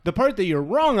The part that you're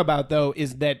wrong about, though,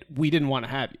 is that we didn't want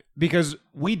to have you. Because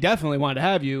we definitely wanted to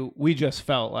have you. We just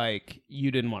felt like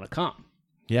you didn't want to come.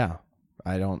 Yeah.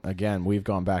 Again, we've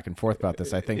gone back and forth about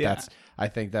this. I think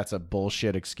that's a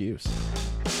bullshit excuse.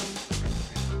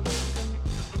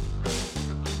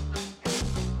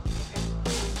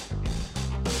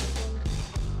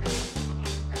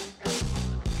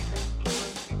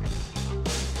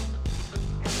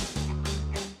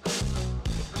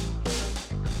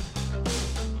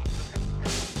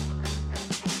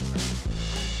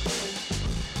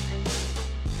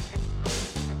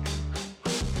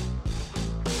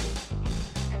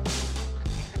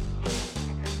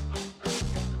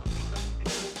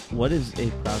 What is a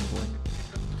Proud Boy?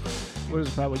 What is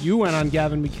the problem? You went on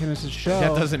Gavin McInnes' show.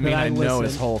 That doesn't mean I know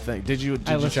his listened. whole thing. Did you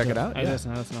check it out? I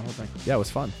listened to the whole thing. Yeah, it was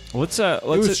fun. Let's It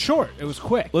was short. It was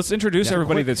quick. Let's introduce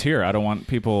everybody quick. that's here. I don't want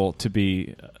people to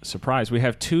be surprised. We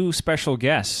have two special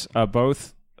guests,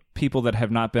 both people that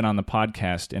have not been on the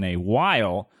podcast in a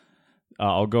while.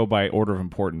 I'll go by order of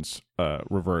importance,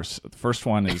 reverse. The first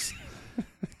one is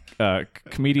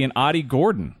comedian Adi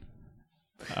Gordon,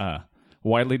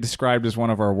 widely described as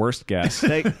one of our worst guests.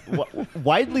 Like,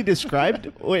 widely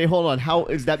described? Wait, hold on. How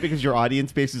is that? Because your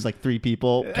audience base is like 3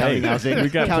 people, counting Isaac.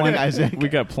 We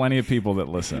got plenty of people that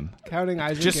listen. Counting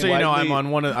Isaac. Just so you know, I am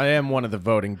one of the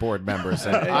voting board members,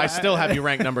 and I still have you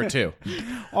ranked number 2.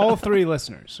 All 3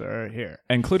 listeners are here.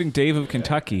 Including Dave of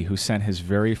Kentucky, who sent his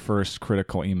very first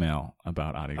critical email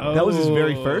about Adi Gordon. That was his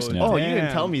very first? Yeah. Oh, you didn't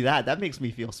Damn. tell me that. That makes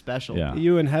me feel special. Yeah.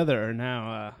 You and Heather are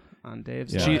now on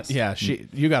Dave's list.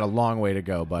 You got a long way to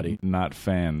go, buddy. Not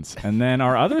fans. And then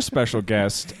our other special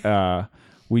guest,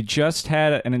 we just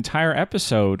had an entire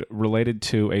episode related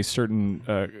to a certain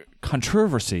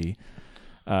controversy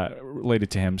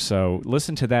related to him. So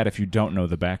listen to that if you don't know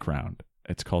the background.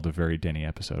 It's called A Very Denny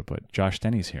Episode, but Josh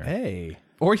Denny's here. Hey.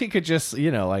 Or you could just,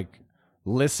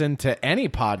 listen to any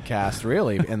podcast,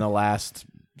 really, in the last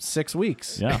 6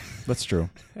 weeks. Yeah, that's true.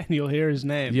 And you'll hear his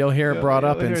name. You'll hear it brought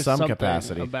up You'll in hear some something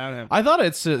capacity. about him. I thought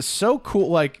it's so cool.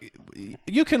 Like,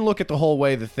 you can look at the whole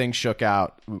way the thing shook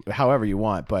out however you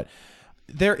want, but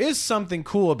there is something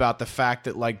cool about the fact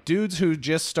that, like, dudes who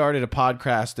just started a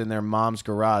podcast in their mom's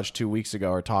garage 2 weeks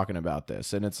ago are talking about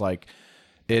this. And it's like,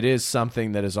 it is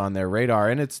something that is on their radar.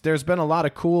 And there's been a lot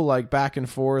of cool, like, back and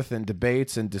forth and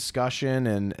debates and discussion.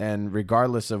 And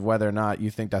regardless of whether or not you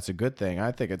think that's a good thing,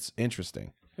 I think it's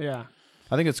interesting. Yeah.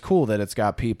 I think it's cool that it's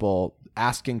got people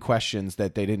asking questions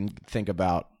that they didn't think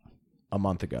about a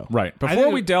month ago. Right. Before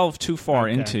we delve too far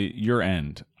into your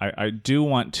end, I do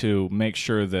want to make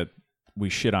sure that we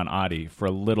shit on Adi for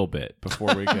a little bit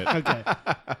before we get... Okay.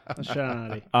 Let's shut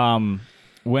on Adi.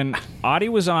 When Adi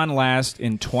was on last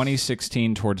in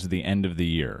 2016 towards the end of the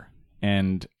year,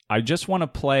 and I just want to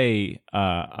play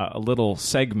a little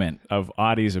segment of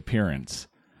Adi's appearance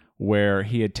where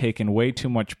he had taken way too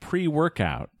much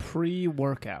pre-workout.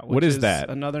 Pre-workout. What is that?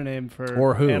 Another name for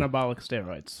Or who? anabolic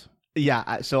steroids.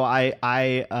 Yeah. So I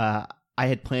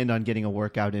had planned on getting a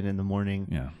workout in the morning.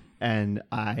 Yeah. And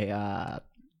I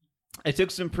took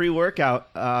some pre-workout.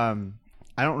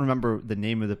 I don't remember the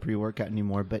name of the pre-workout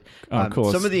anymore, but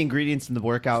cool. Some of the ingredients in the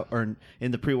workout or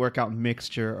in the pre-workout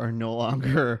mixture are no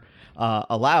longer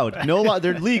allowed.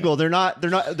 They're legal.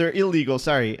 They're illegal.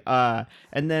 Sorry.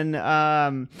 And then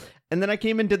I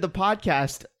came and did the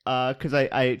podcast because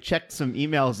I checked some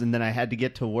emails and then I had to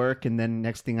get to work. And then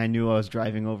next thing I knew, I was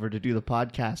driving over to do the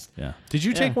podcast. Yeah. Did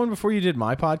you take one before you did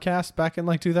my podcast back in,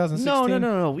 like, 2016?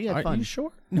 No. We had fun. Are you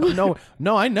sure?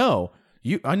 No, I know.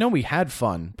 I know we had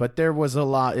fun, but there was a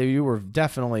lot. You were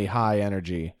definitely high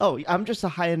energy. Oh, I'm just a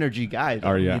high energy guy.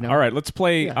 Are you? All right, let's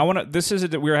play. Yeah. I want to. This is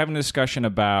we were having a discussion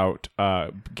about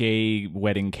gay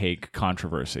wedding cake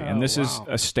controversy, and this is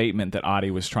a statement that Adi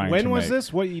was trying to make. When was this?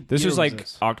 This year was like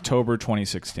this? October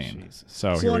 2016.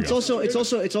 So here Well, we it's go.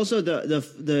 also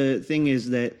the thing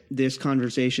is that this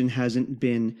conversation hasn't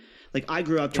been like I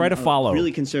grew up Try in to follow a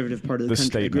really conservative part of the the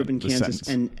country. I grew up in statement, the Kansas,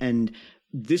 sentence. and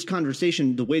this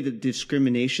conversation, the way that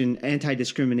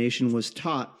anti-discrimination was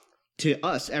taught to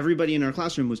us, everybody in our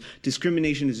classroom, was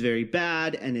discrimination is very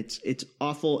bad and it's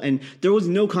awful, and there was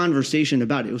no conversation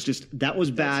about it. It was just that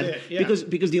was bad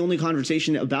because the only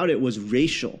conversation about it was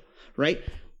racial, right?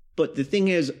 But the thing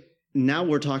is, now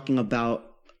we're talking about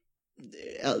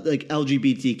like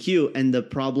LGBTQ and the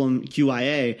problem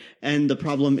QIA, and the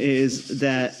problem is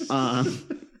that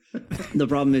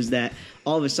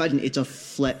all of a sudden it's a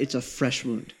fresh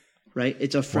wound, right?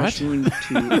 It's a fresh wound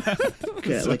to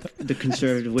like the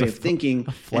conservative way of thinking.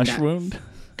 Flesh wound.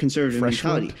 conservative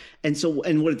mentality. And so,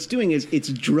 and what it's doing is it's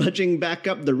drudging back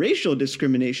up the racial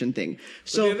discrimination thing.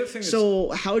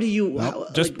 So how do you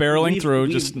just barreling through?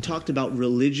 We've Just talked about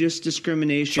religious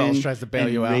discrimination, Charles tries to bail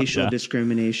and you out. racial Yeah.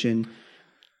 discrimination,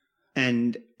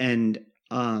 and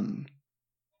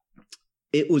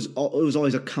it was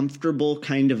always a comfortable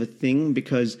kind of a thing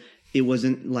because it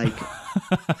wasn't like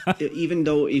even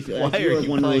though if you're of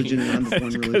one religion and I'm of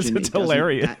one religion, it's it doesn't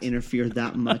hilarious. interfere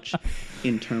that much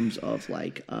in terms of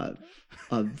like of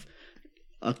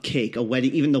a cake, a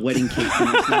wedding, even the wedding cake thing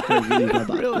is not going to really rub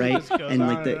up, right? And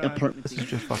like the apartment. This is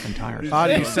just fucking tiresome.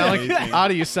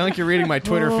 Adi, you sound like you're reading my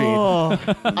Twitter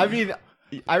feed. I mean,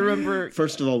 I remember.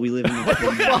 First of all, we live in a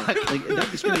time like that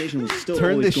discrimination was still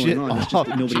Turn always this going shit on. It's off.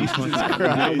 just nobody was talking about it.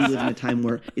 Now we live in a time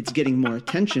where it's getting more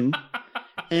attention,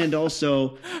 and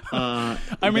also. I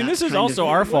mean, this is also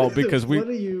our fault because we.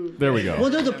 There we go.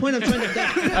 Well, no, the point I'm trying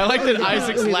to. I like that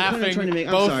Isaac's the point I'm laughing trying to make-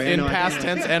 I'm both sorry, I in know, past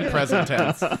tense and present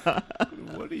tense.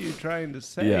 What are you trying to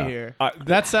say Yeah. here?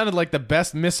 That sounded like the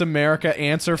best Miss America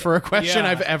answer for a question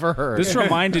Yeah. I've ever heard. This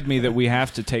reminded me that we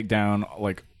have to take down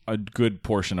like a good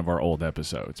portion of our old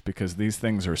episodes because these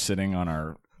things are sitting on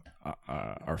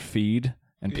our feed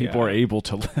and people Yeah. are able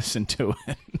to listen to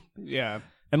it Yeah.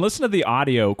 and listen to the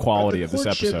audio quality of this The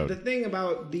episode. thing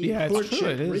about the Yeah, it's true, courtship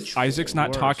it is. ritual Isaac's not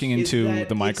worse. talking is into that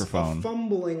the it's microphone. a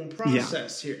fumbling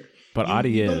process here. But you,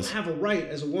 Adi you is. don't have a right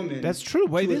as a woman. That's true.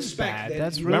 Wait, to it is expect bad. that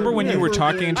That's you really Remember when you were never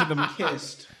talking get into the-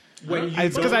 kissed when you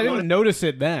It's because I didn't notice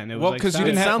it then. It was Well, like, 'cause you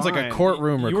didn't it have- sounds like a fine.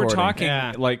 courtroom You recording. were talking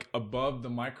Yeah. like above the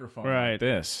microphone Right. like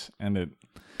this, and it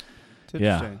It's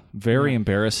yeah, interesting. very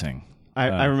embarrassing.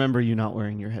 I remember you not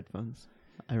wearing your headphones.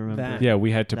 I remember. That. Yeah,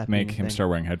 we had to That make being a him thing. start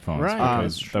wearing headphones Right,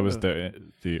 because that's that was true.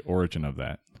 the origin of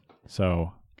that.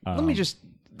 So Let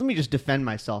me just defend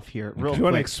myself here real Do you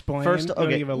want to quick. explain? First, You wanna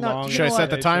okay, give a no, long you Should I know set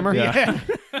the what? timer? Yeah.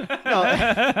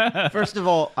 No. First of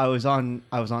all, I was on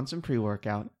some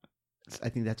pre-workout. I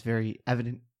think that's very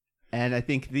evident, and I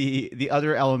think the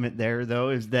other element there though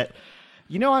is that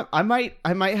I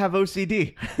might have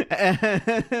OCD,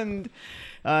 and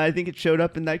I think it showed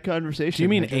up in that conversation. Do you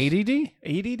mean I just- ADD?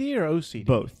 ADD or OCD?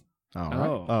 both? Oh, right.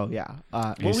 Oh. Oh yeah.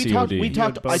 Well, ACOD. we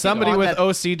talked. I think Somebody on with that-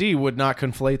 OCD would not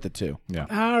conflate the two. yeah.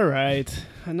 All right.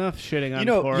 Enough shitting on You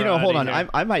know, poor hold on.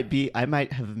 Adi here. I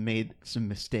might have made some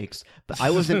mistakes, but I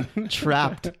wasn't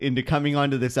trapped into coming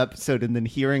onto this episode and then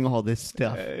hearing all this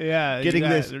stuff. Yeah, Getting you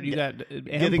this- got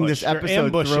getting this ambushed. You're episode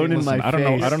ambushing. thrown in Listen, my I don't know.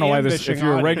 face. I don't know why this. Ambushing If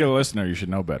you're a on regular it. listener, you should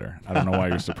know better. I don't know why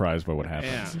you're surprised by what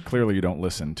happens. Clearly, you don't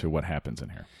listen to what happens in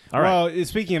here. All right. Well,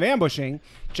 speaking of ambushing,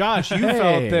 Josh, you Hey.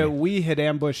 felt that we had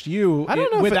ambushed you I don't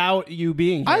know if without you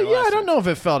being here. I don't know if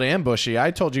it felt ambushy.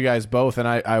 I told you guys both, and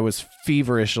I was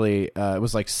feverishly. It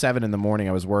was like 7 a.m.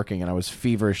 I was working, and I was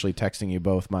feverishly texting you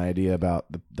both my idea about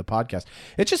the podcast.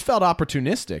 It just felt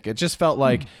opportunistic. It just felt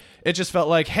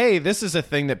like hey, this is a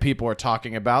thing that people are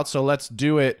talking about, so let's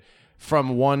do it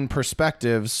from one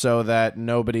perspective, so that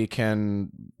nobody can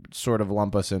sort of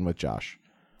lump us in with Josh.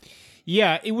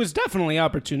 Yeah, it was definitely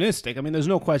opportunistic. I mean, there's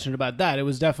no question about that. It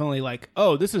was definitely like,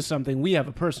 oh, this is something we have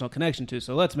a personal connection to,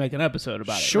 so let's make an episode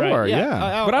about it. Sure, right?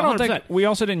 yeah. But I don't 100%. think we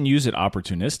also didn't use it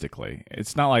opportunistically.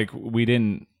 It's not like we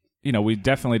didn't. We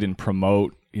definitely didn't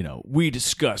promote.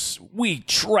 We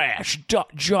trash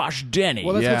Josh Denny.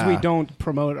 Well, that's because Yeah. we don't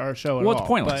promote our show at Well, all. it's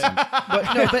pointless.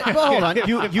 but hold on.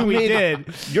 You we made did.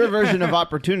 your version of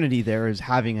opportunity there is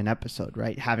having an episode,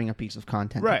 right? Having a piece of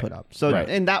content Right. to put up. So Right.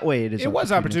 in that way, it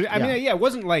was opportunity. I mean, yeah, it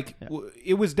wasn't like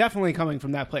it was definitely coming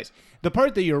from that place. The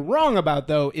part that you're wrong about,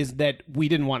 though, is that we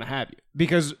didn't want to have you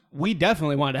because we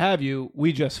definitely wanted to have you.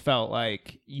 We just felt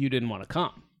like you didn't want to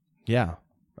come. Yeah.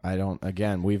 I don't.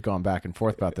 Again, we've gone back and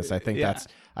forth about this. I think Yeah.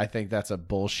 that's a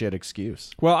bullshit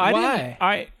excuse. Well,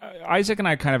 Why? Isaac and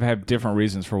I kind of have different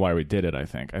reasons for why we did it. I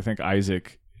think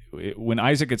Isaac, when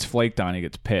Isaac gets flaked on, he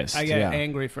gets pissed. I get Yeah.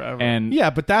 angry forever. and Yeah,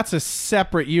 but that's a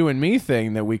separate you and me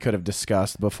thing that we could have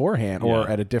discussed beforehand or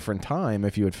Yeah. at a different time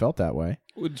if you had felt that way.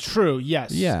 True,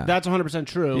 yes. Yeah. That's 100%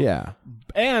 true. Yeah.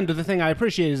 And the thing I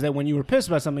appreciate is that when you were pissed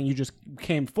about something, you just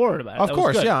came forward about it. Of That was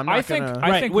course, good. yeah. I'm not I think- gonna. I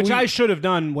Right, think which we- I should have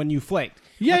done when you flaked.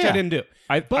 Yeah, which yeah. I didn't do.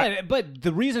 I- But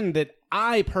the reason that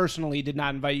I personally did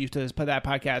not invite you to that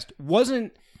podcast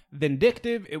wasn't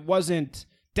vindictive. It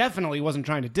definitely wasn't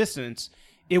trying to distance.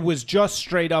 It was just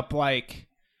straight up like,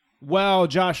 well,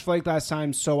 Josh flaked last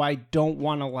time, so I don't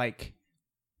want to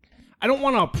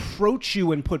approach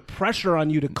you and put pressure on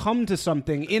you to come to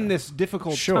something in this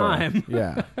difficult time.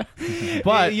 Yeah.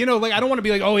 But I don't want to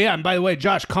be like, oh yeah, and by the way,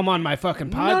 Josh, come on my fucking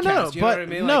podcast. No, You know but what I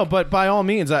mean? no, Like, but by all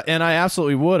means, and I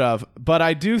absolutely would have. But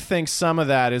I do think some of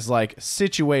that is like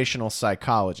situational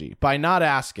psychology. By not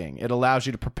asking, it allows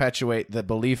you to perpetuate the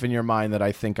belief in your mind that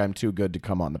I think I'm too good to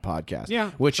come on the podcast. Yeah,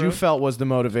 which you felt was the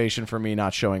motivation for me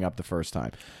not showing up the first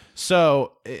time.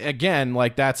 So again,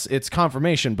 like it's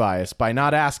confirmation bias. By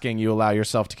not asking, you allow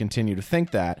yourself to continue to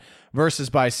think that, versus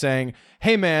by saying,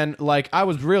 hey man, like I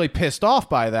was really pissed off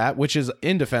by that, which is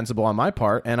indefensible on my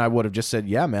part, and I would have just said,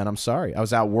 yeah man, I'm sorry. I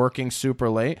was out working super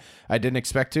late. I didn't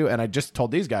expect to, and I just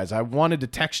told these guys I wanted to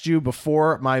text you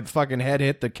before my fucking head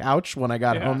hit the couch when I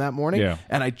got home that morning,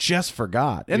 and I just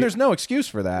forgot. And there's no excuse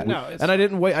for that. No, and I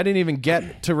didn't even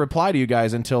get to reply to you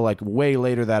guys until like way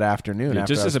later that afternoon. Yeah,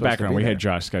 after just I was as a supposed to background, be we there. had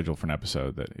Josh scheduled for an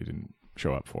episode that he didn't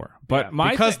show up for. But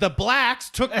my because the blacks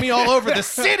took me all over the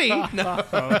city. No.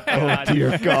 Oh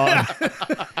dear God!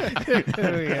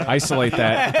 isolate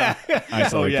that.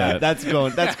 Isolate that.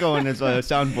 That's going as a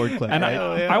soundboard clip. And right?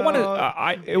 I want to.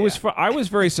 I was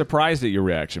very surprised at your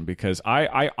reaction because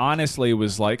I honestly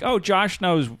was like, oh, Josh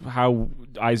knows how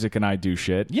Isaac and I do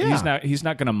shit. Yeah. he's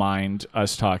not going to mind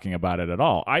us talking about it at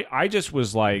all. I just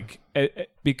was like,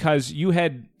 because you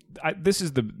had. This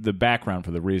is the background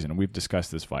for the reason, and we've discussed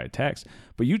this via text,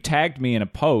 but you tagged me in a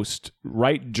post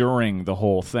right during the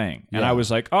whole thing, and I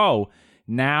was like, oh,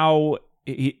 now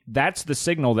that's the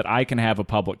signal that I can have a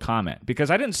public comment, because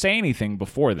I didn't say anything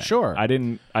before then. Sure. I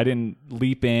didn't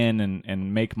leap in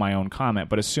and make my own comment,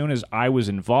 but as soon as I was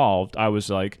involved, I was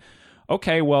like,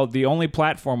 okay, well, the only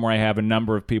platform where I have a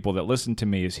number of people that listen to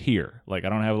me is here. Like, I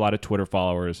don't have a lot of Twitter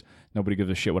followers. Nobody gives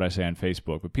a shit what I say on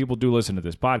Facebook, but people do listen to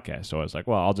this podcast. So I was like,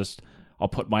 well, I'll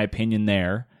put my opinion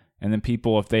there. And then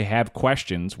people, if they have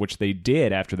questions, which they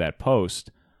did after that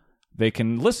post, they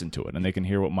can listen to it and they can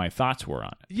hear what my thoughts were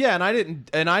on it. Yeah,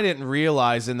 and I didn't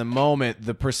realize in the moment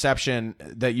the perception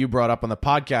that you brought up on the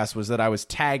podcast was that I was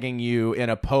tagging you in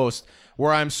a post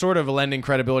where I'm sort of lending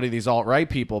credibility to these alt-right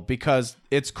people because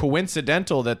it's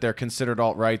coincidental that they're considered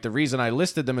alt-right. The reason I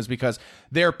listed them is because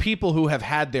they're people who have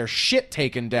had their shit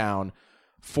taken down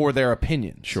for their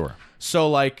opinions. Sure. So,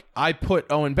 like, I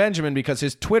put Owen Benjamin because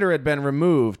his Twitter had been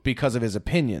removed because of his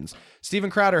opinions. Steven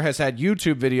Crowder has had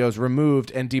YouTube videos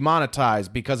removed and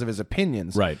demonetized because of his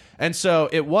opinions. Right. And so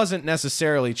it wasn't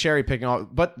necessarily cherry picking,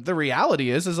 but the reality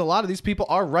is a lot of these people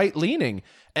are right leaning.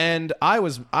 And I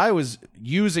was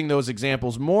using those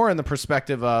examples more in the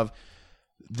perspective of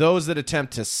those that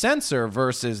attempt to censor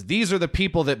versus these are the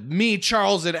people that me,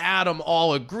 Charles, and Adam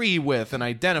all agree with and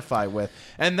identify with.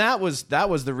 And that was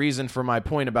the reason for my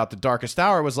point about The Darkest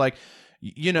Hour was like,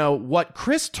 you know, what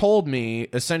Chris told me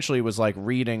essentially was like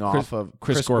reading off of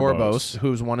Chris Gorbos,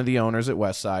 who's one of the owners at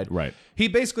Westside. Right. He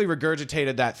basically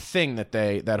regurgitated that thing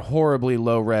that horribly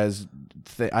low res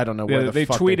thing. I don't know where the they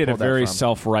fuck tweeted they a pulled that very from.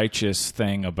 self-righteous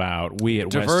thing about we at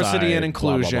Diversity Westside, and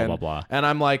inclusion, blah, blah, blah, blah. And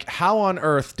I'm like, how on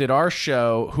earth did our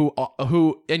show,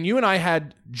 who, and you and I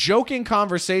had joking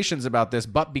conversations about this,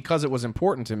 but because it was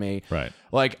important to me, Right.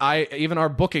 Like even our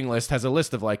booking list has a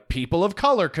list of like people of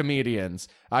color comedians.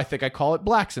 I think I call it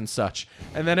blacks and such,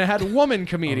 and then it had woman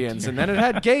comedians, and then it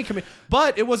had gay comedians.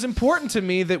 But it was important to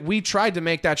me that we tried to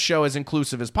make that show as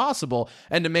inclusive as possible,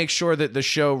 and to make sure that the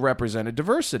show represented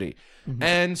diversity. Mm-hmm.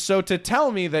 And so to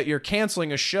tell me that you're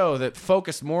canceling a show that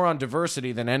focused more on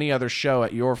diversity than any other show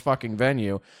at your fucking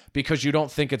venue because you don't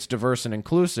think it's diverse and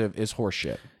inclusive is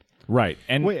horseshit. Right.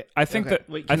 And I think that...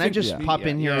 Can I just pop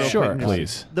in here real Sure. quick?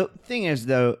 Please. The thing is,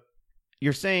 though,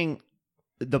 you're saying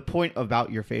the point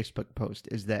about your Facebook post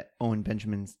is that Owen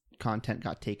Benjamin's content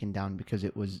got taken down because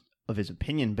it was of his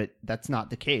opinion, but that's not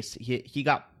the case. He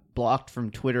got blocked from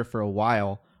Twitter for a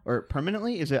while, or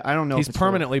permanently? Is it? I don't know. He's if it's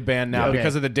permanently banned now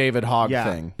because of the David Hogg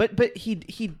thing. But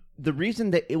he the reason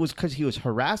that it was because he was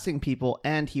harassing people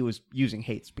and he was using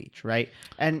hate speech, right?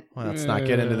 And Well, let's not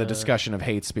get into the discussion of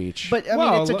hate speech. but I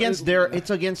Well, mean, it's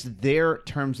against their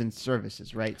terms and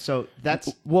services, right? So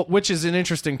that's Well, which is an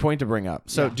interesting point to bring up.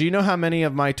 So, do you know how many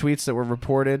of my tweets that were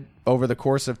reported over the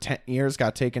course of 10 years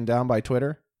got taken down by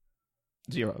Twitter?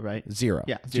 0, right? 0.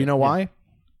 Yeah, Do you know why?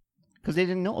 Because they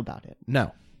didn't know about it.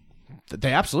 No.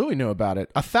 They absolutely knew about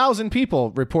it. 1,000 people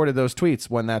reported those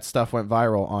tweets when that stuff went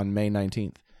viral on May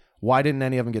 19th. Why didn't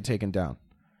any of them get taken down?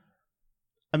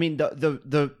 I mean,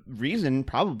 the reason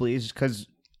probably is because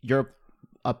you're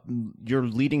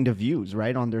leading to views,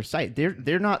 right, on their site.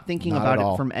 They're not thinking Not about at it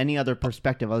all. from any other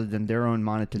perspective other than their own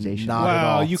monetization. Not at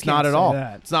Well, all. you It's can't not at say all.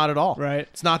 that. It's not at all. Right.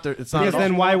 It's not. It's not. Because at all.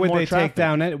 then why would More they traffic. take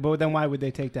down it? But then why would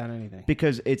they take down anything?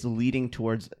 Because it's leading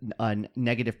towards a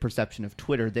negative perception of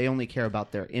Twitter. They only care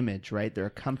about their image, right? They're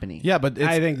a company. Yeah, but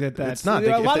I think that it's that's- not.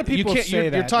 a lot If of people you can't, say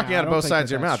you're that talking now. out of I don't both think sides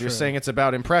that of your that's mouth. You're true. saying it's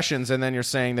about impressions, and then you're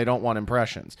saying they don't want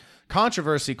impressions.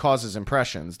 controversy causes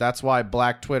impressions. That's why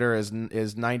Black Twitter is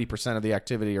 90% of the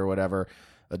activity or whatever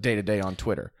day to day on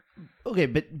Twitter. Okay,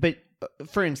 but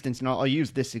for instance, and I'll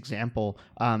use this example.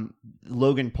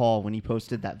 Logan Paul, when he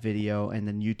posted that video, and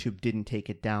then YouTube didn't take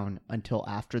it down until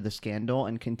after the scandal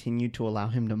and continued to allow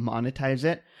him to monetize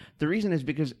it. The reason is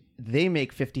because they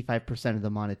make 55% of the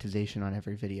monetization on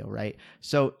every video, right?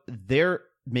 So they're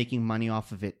making money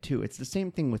off of it too. It's the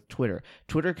same thing with Twitter.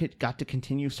 Twitter got to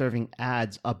continue serving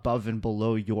ads above and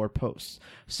below your posts.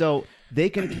 So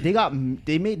they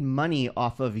made money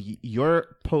off of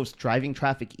your post driving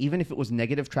traffic, even if it was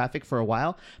negative traffic for a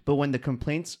while. But when the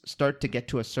complaints start to get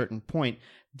to a certain point,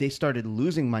 they started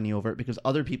losing money over it because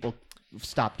other people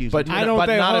stopped using it. I don't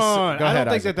think. I don't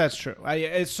think Isaac. that's true.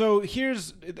 So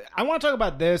I want to talk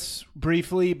about this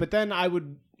briefly, but then I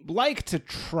would like to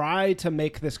try to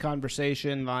make this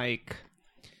conversation like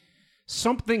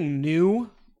something new.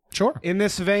 Sure. In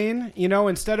this vein,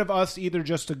 instead of us either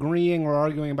just agreeing or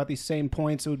arguing about these same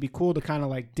points, it would be cool to kind of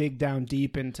like dig down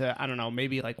deep into, I don't know,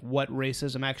 maybe like what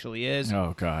racism actually is.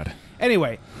 Oh, God.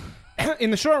 Anyway, in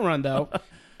the short run, though,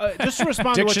 just to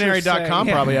respond to what you're saying. Dictionary.com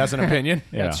probably has an opinion.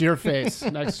 Yeah. That's your face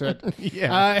next to it.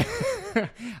 Yeah.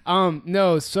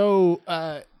 No,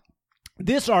 so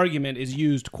this argument is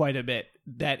used quite a bit,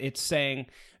 that it's saying,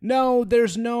 no,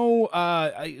 there's no,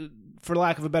 for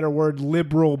lack of a better word,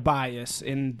 liberal bias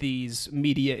in these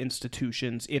media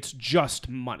institutions. It's just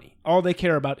money. All they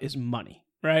care about is money,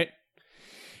 right?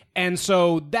 And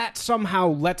so that somehow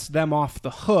lets them off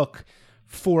the hook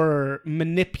for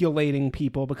manipulating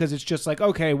people, because it's just like,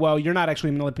 okay, well, you're not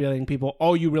actually manipulating people.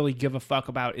 All you really give a fuck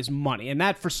about is money. And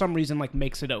that, for some reason, like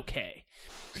makes it okay.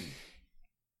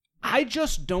 I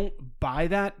just don't buy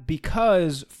that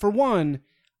because, for one,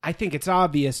 I think it's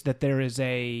obvious that there is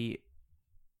a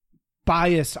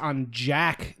bias on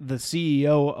Jack, the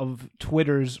CEO of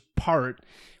Twitter's part,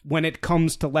 when it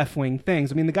comes to left-wing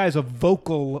things. I mean, the guy's a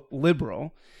vocal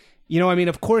liberal.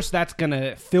 Of course that's going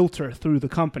to filter through the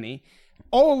company.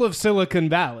 All of Silicon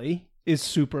Valley is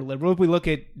super liberal. If we look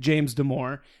at James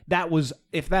Damore,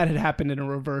 if that had happened in a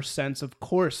reverse sense, of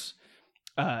course,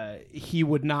 he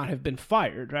would not have been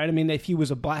fired, right? I mean, if he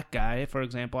was a black guy, for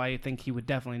example, I think he would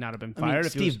definitely not have been fired.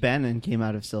 Steve Bannon came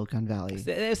out of Silicon Valley.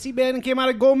 Steve Bannon came out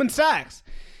of Goldman Sachs,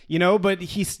 but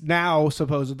he now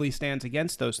supposedly stands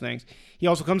against those things. He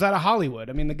also comes out of Hollywood.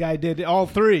 I mean, the guy did all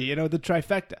three, the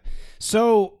trifecta.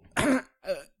 So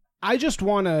I just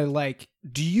want to,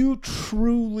 do you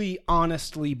truly,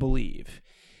 honestly believe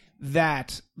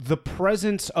that the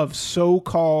presence of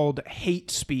so-called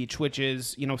hate speech, which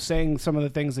is, saying some of the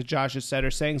things that Josh has said, or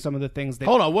saying some of the things that...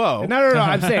 Hold on, whoa. No,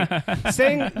 I'm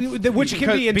saying which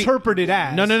can be interpreted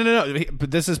as... No. But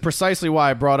this is precisely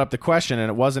why I brought up the question, and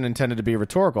it wasn't intended to be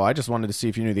rhetorical. I just wanted to see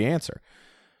if you knew the answer.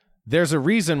 There's a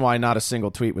reason why not a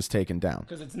single tweet was taken down.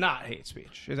 Because it's not hate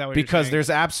speech. Is that what because you're saying? there's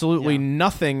absolutely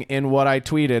nothing in what I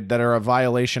tweeted that are a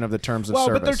violation of the terms of service.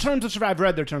 Well, but their terms of service, I've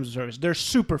read their terms of service. They're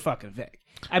super fucking vague.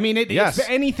 I mean, Yes. it's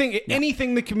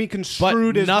anything that can be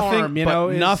construed as harm,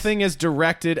 nothing is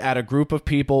directed at a group of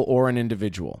people or an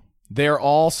individual. They're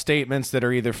all statements that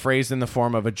are either phrased in the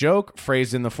form of a joke,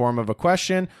 phrased in the form of a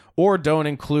question, or don't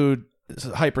include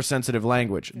hypersensitive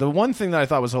language. The one thing that I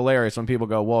thought was hilarious when people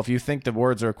go, well, if you think the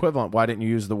words are equivalent, why didn't you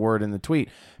use the word in the tweet?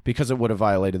 Because it would have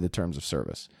violated the terms of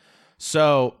service.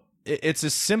 So it's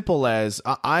as simple as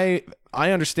I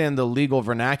understand the legal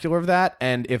vernacular of that,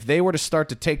 and if they were to start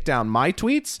to take down my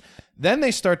tweets, then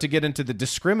they start to get into the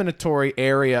discriminatory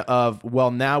area of, well,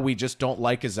 now we just don't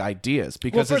like his ideas,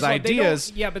 because his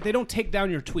ideas... but they don't take down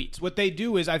your tweets. What they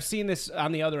do is, I've seen this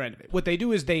on the other end of it, what they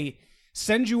do is they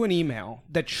send you an email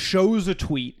that shows a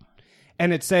tweet,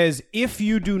 and it says, if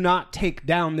you do not take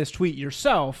down this tweet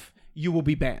yourself, you will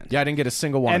be banned. Yeah, I didn't get a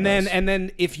single one of those. And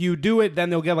then if you do it, then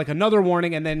they'll get like another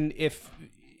warning, and then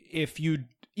if you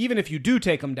do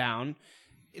take them down,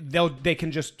 they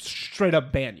can just straight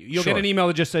up ban you. You'll Sure. get an email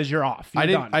that just says you're off. You're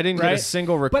done, I didn't right? get a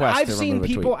single request. But I've to seen remove a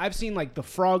people. tweet. I've seen like the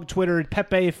Frog Twitter,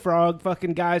 Pepe Frog,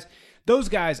 fucking guys. Those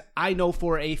guys, I know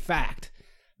for a fact,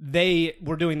 they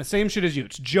were doing the same shit as you.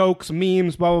 It's jokes,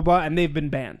 memes, blah blah blah, and they've been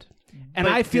banned. And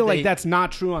But I feel did like they- that's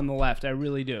not true on the left. I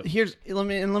really do.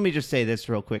 Let me just say this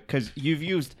real quick, because you've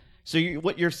used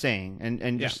what you're saying,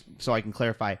 and just so I can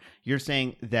clarify, you're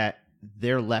saying that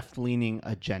their left-leaning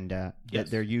agenda,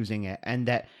 that they're using it, and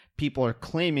that people are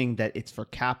claiming that it's for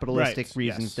capitalistic Right,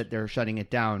 reasons yes. that they're shutting it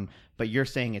down, but you're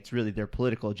saying it's really their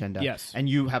political agenda. Yes. And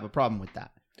you have a problem with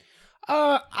that.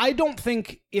 I don't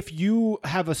think if you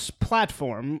have a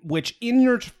platform, which in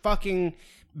your fucking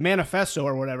manifesto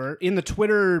or whatever, in the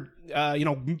Twitter,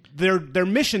 their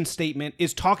mission statement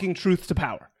is talking truth to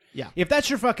power. Yeah. If that's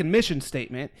your fucking mission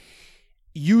statement,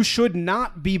 you should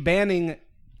not be banning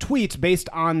tweets based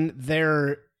on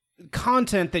their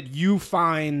content that you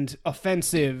find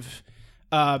offensive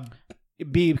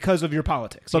because of your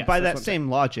politics. But Yes, by that's that what same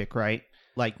logic, right?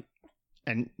 Like,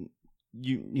 and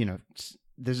you know,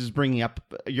 this is bringing up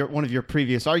one of your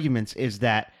previous arguments is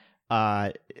that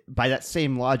by that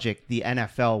same logic, the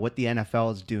NFL, what the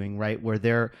NFL is doing, right, where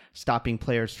they're stopping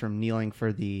players from kneeling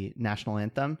for the national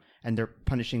anthem and they're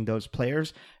punishing those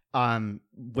players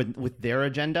with their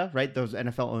agenda, right? Those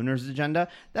NFL owners' agenda.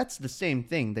 That's the same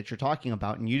thing that you're talking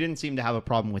about, and you didn't seem to have a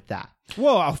problem with that.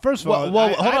 Well, first of all,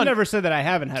 hold I've on. never said that I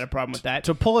haven't had a problem with that.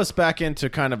 To pull us back into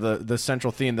kind of the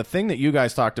central theme, the thing that you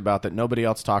guys talked about that nobody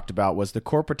else talked about was the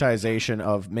corporatization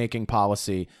of making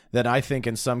policy that I think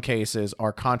in some cases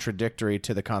are contradictory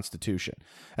to the Constitution.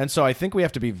 And so I think we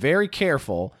have to be very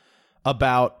careful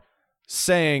about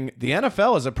saying the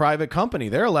NFL is a private company.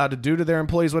 They're allowed to do to their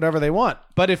employees whatever they want.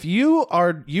 But if you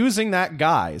are using that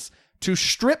guise to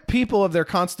strip people of their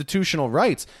constitutional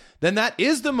rights, then that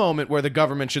is the moment where the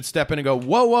government should step in and go,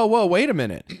 whoa, whoa, whoa, wait a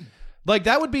minute. Like,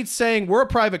 that would be saying we're a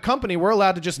private company. We're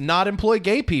allowed to just not employ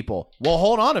gay people. Well,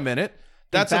 hold on a minute.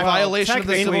 That's a violation of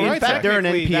the Civil technically, Rights In fact, Act. they're an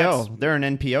Technically, NPO. They're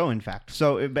an NPO, in fact.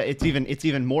 So it's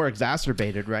even more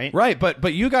exacerbated, right? Right,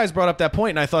 but you guys brought up that point,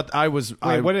 and I thought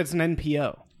Wait, what is an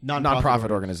NPO?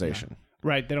 nonprofit organization.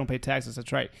 Right, they don't pay taxes.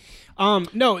 That's right.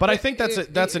 No, But I think that's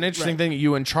an interesting thing that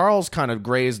you and Charles kind of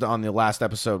grazed on the last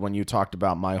episode when you talked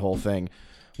about my whole thing,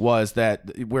 was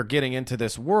that we're getting into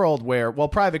this world where, well,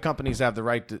 private companies have the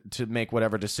right to make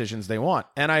whatever decisions they want.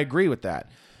 And I agree with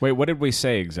that. Wait, what did we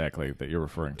say exactly that you're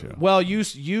referring to? Well,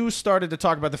 you started to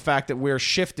talk about the fact that we're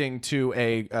shifting to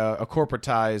a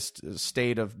corporatized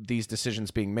state of these decisions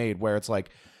being made, where it's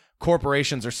like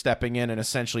corporations are stepping in and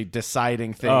essentially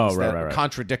deciding things that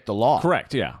contradict the law.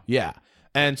 Correct, yeah. Yeah.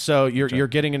 And so you're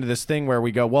getting into this thing where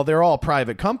we go, well, they're all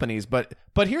private companies, but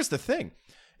here's the thing.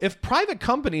 If private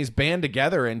companies band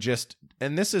together and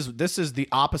this is the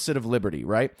opposite of liberty,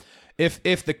 right?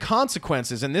 If the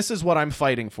consequences, and this is what I'm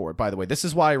fighting for, by the way, this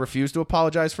is why I refuse to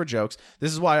apologize for jokes.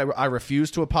 This is why I refuse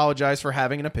to apologize for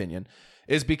having an opinion,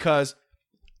 is because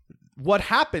what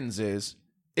happens is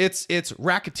it's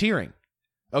racketeering.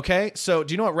 Okay, so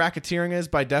do you know what racketeering is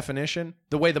by definition?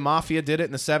 The way the mafia did it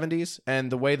in the 70s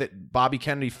and the way that Bobby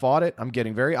Kennedy fought it. I'm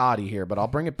getting very oddie here, but I'll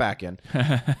bring it back in.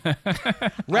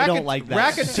 I don't like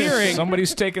that. Racketeering.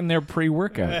 Somebody's taking their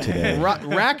pre-workout today.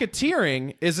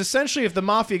 Racketeering is essentially if the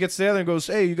mafia gets together and goes,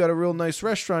 hey, you got a real nice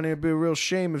restaurant here, it'd be a real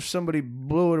shame if somebody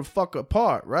blew it the fuck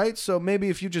apart, right? So maybe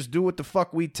if you just do what the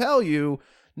fuck we tell you,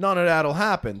 none of that'll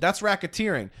happen. That's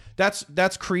racketeering.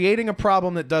 That's creating a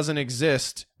problem that doesn't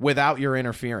exist without your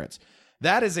interference.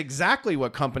 That is exactly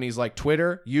what companies like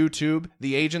Twitter, YouTube,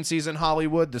 the agencies in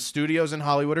Hollywood, the studios in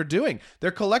Hollywood are doing. They're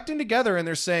collecting together and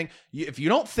they're saying, if you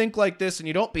don't think like this and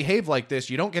you don't behave like this,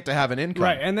 you don't get to have an income.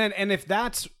 right, and if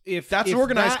that's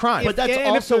organized crime. But that's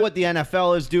also what the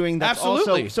NFL is doing. That's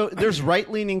Absolutely. Also, so there's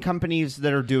right-leaning companies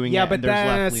that are doing yeah, it. but and there's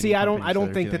left-leaning see, I companies don't that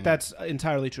are think doing that's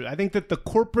entirely true. I think that the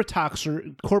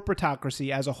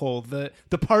corporatocracy as a whole, the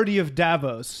party of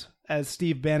Davos, as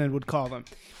Steve Bannon would call them,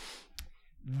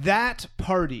 that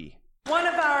party, One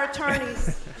of our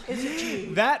attorneys is a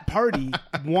Jew. that party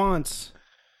wants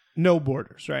no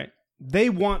borders, right? They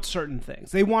want certain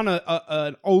things. They want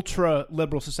an ultra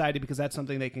liberal society because that's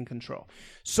something they can control.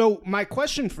 So my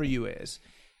question for you is,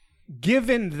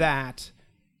 given that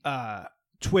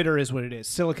Twitter is what it is,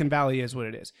 Silicon Valley is what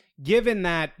it is, given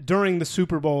that during the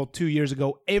Super Bowl 2 years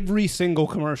ago, every single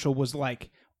commercial was like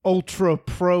ultra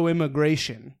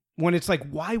pro-immigration, when it's like,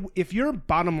 why, if your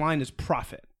bottom line is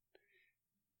profit,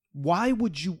 why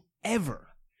would you ever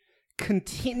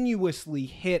continuously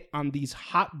hit on these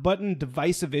hot button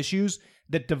divisive issues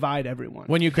that divide everyone?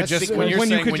 When you could just when you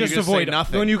could just avoid them.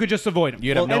 nothing. When you could just avoid them.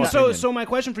 You'd have no and opinion. so my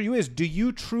question for you is, do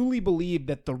you truly believe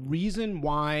that the reason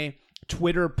why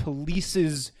Twitter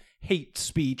polices hate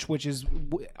speech, which is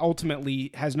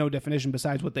ultimately has no definition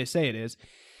besides what they say it is,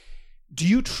 do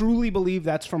you truly believe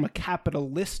that's from a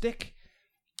capitalistic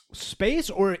space,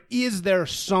 or is there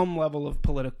some level of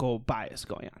political bias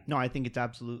going on? No, I think it's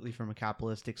absolutely from a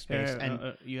capitalistic space.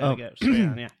 You gotta get straight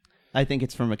on, yeah. I think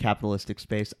it's from a capitalistic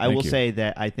space. I will say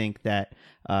that I think that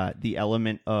the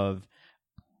element of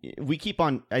we keep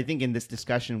on, I think in this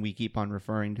discussion, we keep on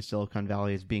referring to Silicon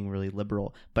Valley as being really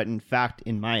liberal. But in fact,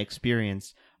 in my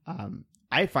experience,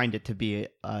 I find it to be,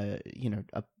 a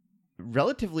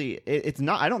relatively. It's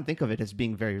not. I don't think of it as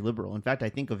being very liberal. In fact, I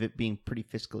think of it being pretty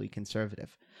fiscally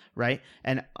conservative, right?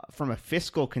 And from a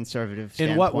fiscal conservative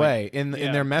standpoint, In what way? In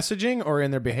their messaging or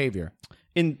in their behavior?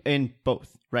 In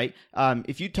both, right?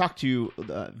 If you talk to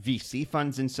VC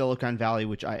funds in Silicon Valley,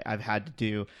 which I've had to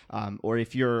do, or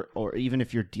even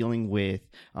if you're dealing with,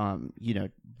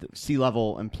 the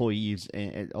C-level employees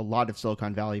in a lot of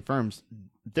Silicon Valley firms,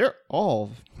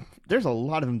 there's a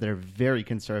lot of them that are very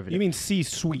conservative. You mean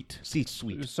C-suite?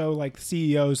 C-suite. So like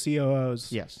CEOs,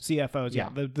 COOs, Yes. CFOs, Yeah.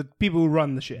 the people who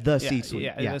run the shit. The Yeah, C-suite.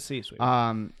 Yeah, the C-suite.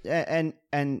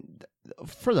 And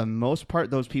for the most part,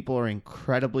 those people are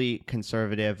incredibly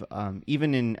conservative.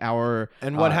 Even in our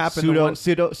And what happened to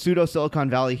pseudo Silicon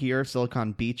Valley here,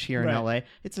 Silicon Beach here in LA,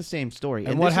 it's the same story.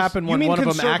 And what this is- happened you when mean one of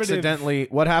them conservative- accidentally?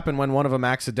 What happened when one of them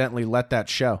accidentally let that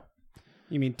show?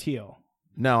 You mean Teal?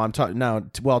 No, I'm talking. No,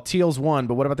 well, Teal's one,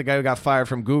 but what about the guy who got fired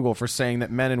from Google for saying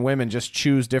that men and women just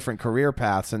choose different career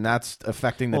paths, and that's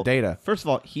affecting the Well, data? First of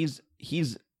all,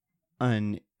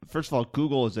 First of all,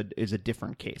 Google is a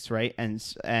different case, right?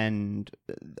 And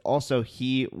also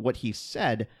what he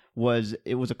said was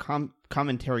it was a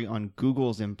commentary on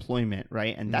Google's employment,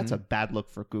 right? And that's a bad look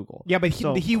for Google. Yeah, but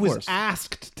So, he of was course.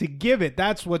 asked to give it.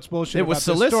 That's what's bullshit. It was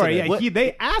about this story. solicited. Yeah,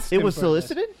 they asked. It him was for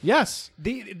solicited. Yes,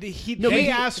 They they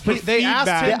asked for they asked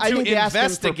feedback. him to they asked him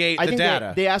investigate I the think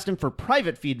data. They asked him for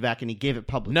private feedback, and he gave it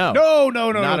publicly. No, No,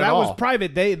 Not at that was all.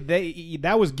 private.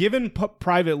 That was given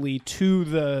privately to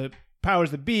the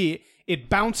powers that be. It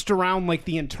bounced around like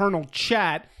the internal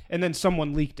chat, and then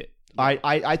someone leaked it.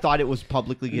 I thought it was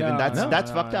publicly given.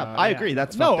 That's fucked up. I agree.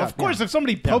 That's No, fucked up. of course. Yeah. If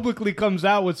somebody publicly comes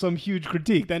out with some huge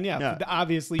critique, then Yeah.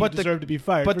 obviously But you deserve to be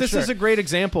fired. But for this sure. is a great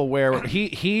example where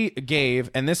he gave,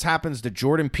 and this happens to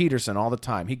Jordan Peterson all the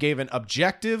time. He gave an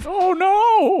objective. Oh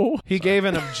no! He gave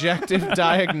an objective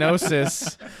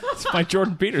diagnosis. It's my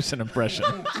Jordan Peterson impression.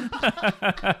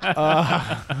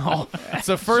 It's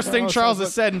the first thing Charles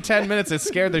has said in 10 minutes. It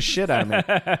scared the shit out of me.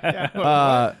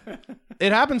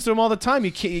 It happens to him all the time.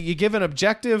 You give an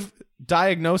objective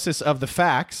diagnosis of the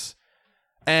facts,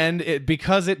 and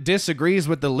because it disagrees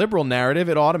with the liberal narrative,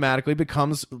 it automatically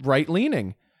becomes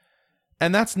right-leaning.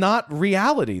 And that's not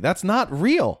reality. That's not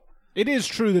real. It is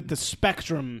true that the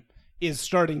spectrum is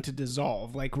starting to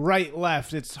dissolve. Like right,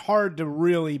 left, it's hard to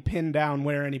really pin down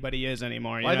where anybody is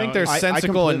anymore. I think there's I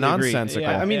sensical and completely agree. nonsensical.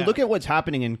 Yeah. I mean, Yeah. look at what's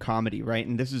happening in comedy, right?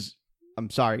 And this is, I'm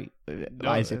sorry,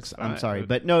 Isaac. it's I'm fine. sorry,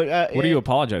 but no. What are you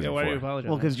apologizing Why do you for? apologize?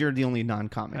 Well, because you're the only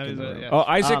non-comic in the room. yeah. Oh,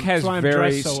 Isaac has that's why I'm very,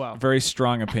 dressed so well. very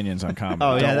strong opinions on comedy.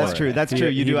 Oh, yeah, Don't that's worry. true. That's true.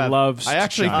 You he do have- loves. I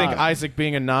actually to- think Isaac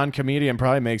being a non-comedian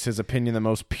probably makes his opinion the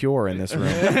most pure in this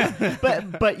room.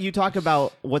 But you talk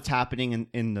about what's happening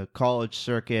in the college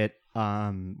circuit.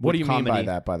 What do you mean by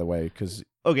that, by the way? Because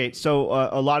Okay, so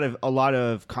a lot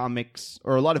of comics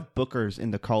or a lot of bookers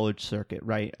in the college circuit,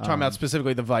 right? talking about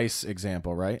specifically the Vice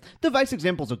example, right? The Vice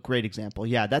example is a great example.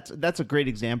 Yeah, that's a great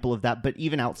example of that. But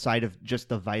even outside of just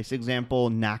the Vice example,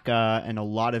 NACA and a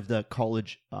lot of the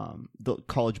college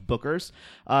bookers,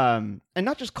 and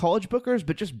not just college bookers,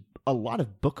 but just a lot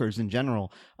of bookers in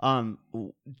general,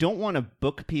 don't want to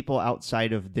book people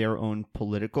outside of their own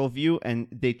political view, and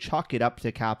they chalk it up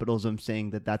to capitalism,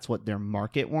 saying that that's what their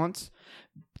market wants.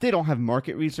 They don't have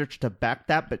market research to back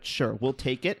that, but sure, we'll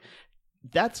take it.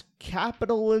 That's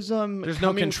capitalism. There's no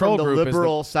coming control from the group is the-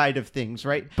 liberal side of things,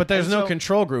 right? But there's And no so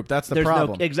control group. That's the there's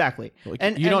problem. Exactly.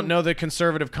 And you don't know that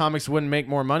conservative comics wouldn't make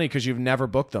more money because you've never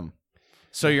booked them.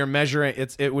 So you're measuring.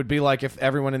 It would be like if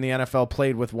everyone in the NFL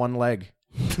played with one leg.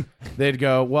 They'd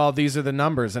go, well, these are the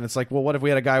numbers, and it's like, well, what if we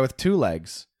had a guy with two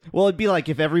legs? Well, it'd be like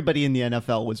if everybody in the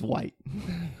NFL was white,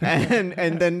 and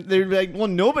then they'd be like, well,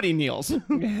 nobody kneels.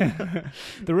 The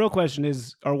real question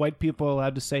is, are white people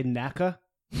allowed to say NACA?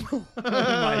 Oh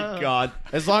my god,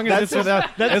 As long as it's without.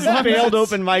 that's as a long failed as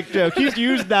open mic joke. He's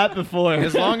used that before.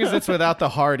 As long as it's without the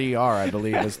hard ER, I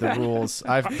believe is the rules.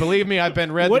 Believe me, I've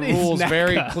been read What the is rules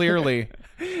very NACA? clearly.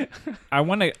 I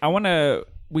want to.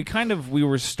 We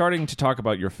were starting to talk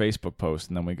about your Facebook post,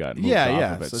 and then we got moved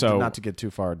off of it. So not to get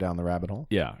too far down the rabbit hole.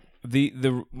 Yeah. The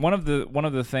one of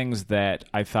the things that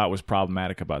I thought was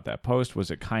problematic about that post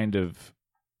was it kind of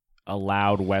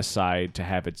allowed West Side to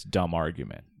have its dumb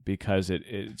argument, because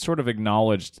it sort of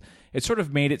acknowledged, it sort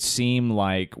of made it seem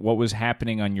like what was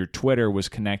happening on your Twitter was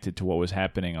connected to what was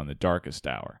happening on the Darkest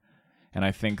Hour. And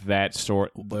I think that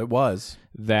It was.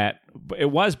 but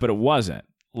it wasn't.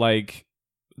 Like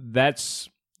that's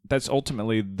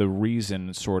ultimately the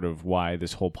reason sort of why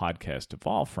this whole podcast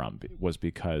evolved from, was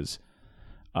because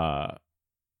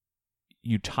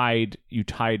you tied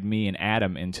me and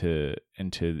Adam into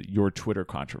your Twitter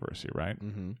controversy, right?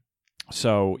 Mm-hmm.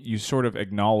 So you sort of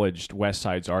acknowledged West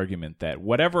Side's argument that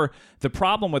whatever the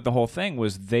problem with the whole thing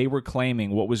was, they were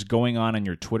claiming what was going on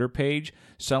your Twitter page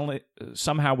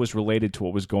somehow was related to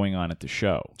what was going on at the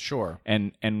show. Sure.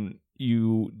 And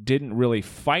you didn't really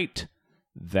fight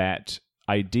that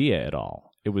idea at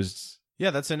all. It was... Yeah,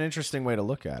 that's an interesting way to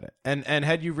look at it. And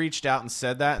had you reached out and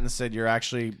said that and said you're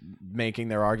actually making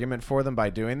their argument for them by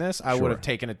doing this, I would have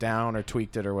taken it down or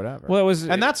tweaked it or whatever. Well,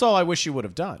 and that's all I wish you would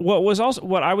have done.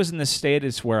 What I was in the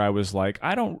status where I was like,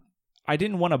 I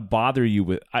didn't want to bother you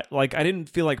with, I didn't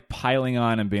feel like piling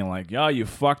on and being like, yo, you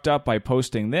fucked up by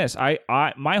posting this.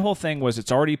 My whole thing was,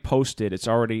 it's already posted, it's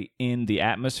already in the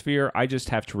atmosphere. I just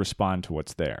have to respond to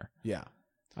what's there. Yeah.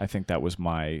 I think that was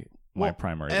my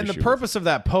primary and issue. The purpose of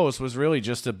that post was really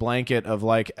just a blanket of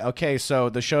like, okay, so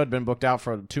the show had been booked out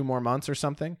for 2 more months or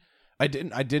something. I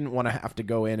didn't want to have to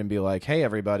go in and be like, hey,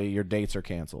 everybody, your dates are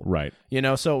canceled. Right.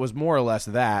 So it was more or less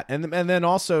that. And then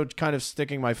also kind of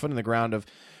sticking my foot in the ground of,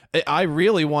 I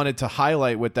really wanted to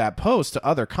highlight with that post to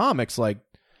other comics, like,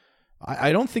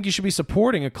 I don't think you should be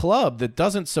supporting a club that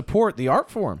doesn't support the art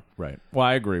form. Right. Well,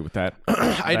 I agree with that.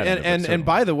 And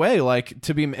by the way, like,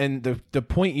 the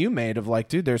point you made of like,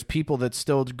 dude, there's people that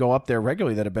still go up there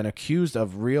regularly that have been accused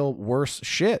of real worse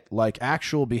shit, like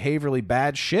actual behaviorally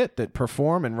bad shit, that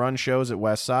perform and run shows at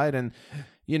West Side. And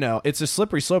it's a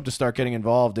slippery slope to start getting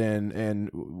involved in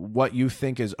what you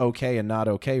think is okay and not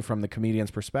okay from the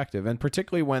comedian's perspective, and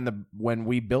particularly when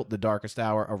we built the Darkest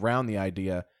Hour around the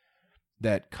idea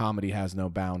that comedy has no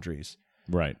boundaries.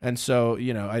 Right. And so,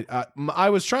 I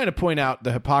was trying to point out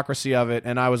the hypocrisy of it,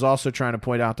 and I was also trying to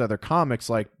point out to other comics,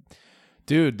 like,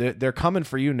 dude, they're coming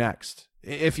for you next.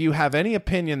 If you have any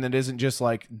opinion that isn't just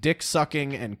like dick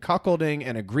sucking and cuckolding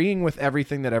and agreeing with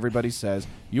everything that everybody says,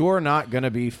 you're not going to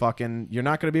be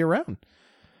around.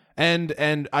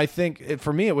 And I think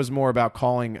for me, it was more about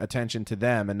calling attention to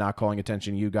them and not calling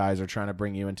attention to you guys or trying to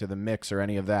bring you into the mix or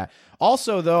any of that.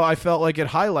 Also, though, I felt like it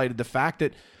highlighted the fact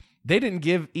that they didn't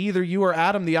give either you or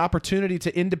Adam the opportunity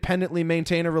to independently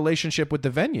maintain a relationship with the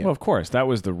venue. Well, of course, that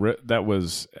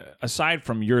was aside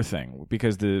from your thing,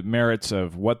 because the merits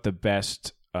of what the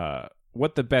best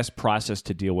process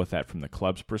to deal with that from the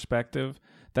club's perspective,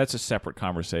 that's a separate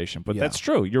conversation. But that's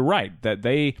true. You're right that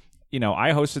they.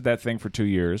 I hosted that thing for 2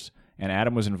 years, and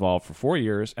Adam was involved for 4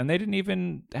 years, and they didn't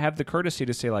even have the courtesy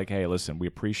to say, like, hey, listen, we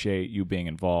appreciate you being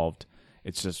involved.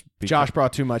 It's just Josh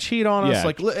brought too much heat on us,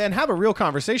 and have a real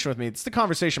conversation with me. It's the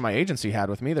conversation my agency had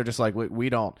with me. They're just like, we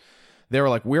don't. They were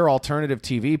like, we're alternative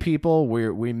TV people.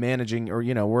 We're managing, or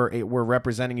we're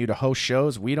representing you to host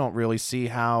shows. We don't really see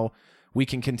how we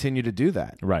can continue to do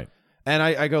that. Right. And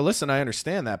I go, listen, I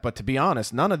understand that, but to be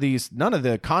honest, none of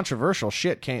the controversial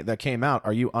shit that came out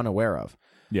are you unaware of.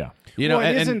 Yeah.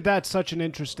 Isn't that such an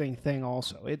interesting thing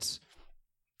also? Isn't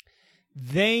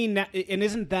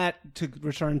that, to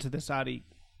return to the Saudi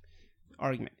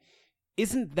argument,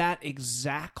 isn't that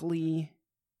exactly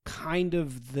kind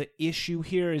of the issue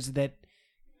here, is that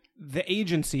the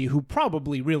agency, who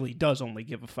probably really does only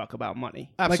give a fuck about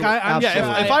money. Absolutely.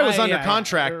 If I was under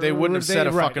contract, they wouldn't have said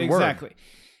a fucking word. Exactly.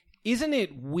 Isn't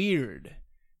it weird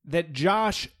that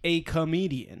Josh, a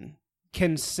comedian,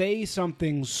 can say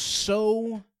something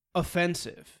so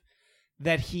offensive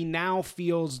that he now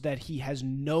feels that he has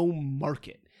no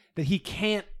market, that he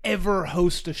can't ever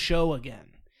host a show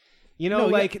again?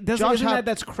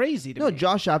 That's crazy to me. No,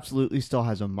 Josh absolutely still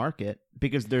has a market,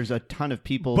 because there's a ton of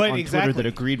people on Twitter that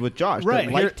agreed with Josh,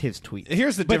 that liked his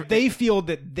tweets. But they feel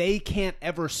that they can't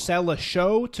ever sell a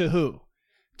show to who?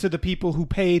 To the people who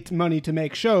pay money to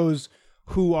make shows,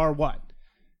 who are what?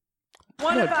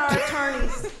 One of our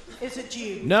attorneys is a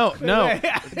Jew. No.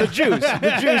 The Jews.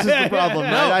 The Jews is the problem,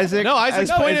 right, Isaac? No,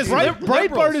 Isaac's point is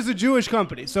Breitbart is a Jewish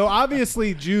company, so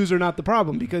obviously Jews are not the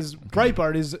problem, because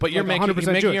Breitbart is. But you're like making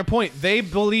 100% Jewish. your point. They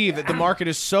believe that the market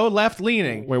is so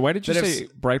left-leaning. Wait, why did you say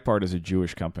Breitbart is a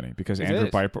Jewish company? Because Andrew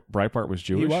Breitbart was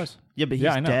Jewish? He was. Yeah, but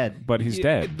he's dead. But he's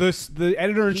dead. The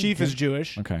editor-in-chief is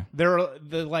Jewish. Okay. They're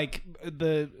the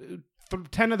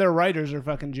 10 of their writers are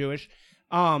fucking Jewish.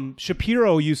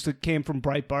 Shapiro came from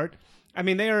Breitbart. I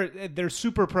mean, they're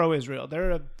super pro-Israel.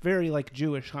 They're a very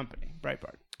Jewish company,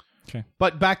 Breitbart. Okay.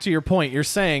 But back to your point, you're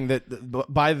saying that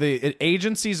by the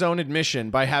agency's own admission,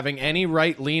 by having any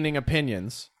right-leaning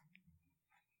opinions,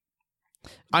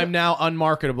 I'm now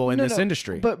unmarketable in this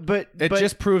industry. But it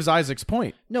just proves Isaac's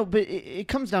point. No, but it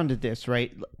comes down to this,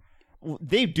 right?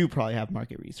 They do probably have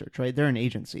market research, right? They're an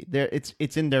agency.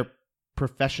 It's in their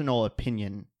professional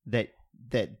opinion that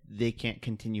they can't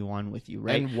continue on with you,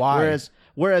 right? And why?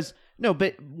 Whereas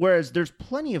there's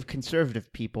plenty of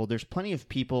conservative people. There's plenty of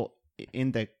people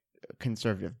in the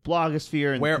conservative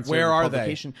blogosphere and where are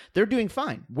they? They're doing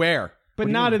fine. Where? But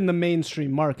not in the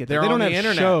mainstream market. They're they don't on have the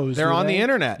internet. shows. They're do on they? the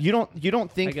internet. You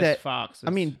don't think I guess that Fox.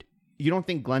 I mean, you don't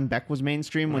think Glenn Beck was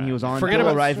mainstream when he was on Forget Dual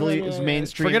about- Rivalry is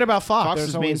mainstream. Forget about Fox. Fox There's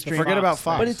is always the mainstream. Forget about Fox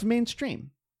Fox. But it's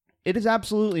mainstream. It is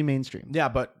absolutely mainstream. Yeah,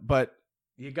 but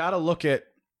you got to look at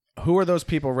who are those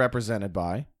people represented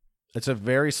by. It's a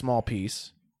very small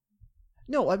piece.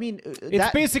 No, I mean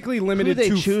It's basically limited they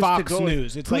to choose to Fox go with-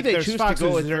 News. It's who like they there's choose to Fox go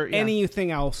News. with Is there for- yeah.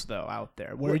 anything else though out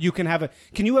there where you can have a?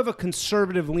 Can you have a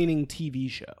conservative leaning TV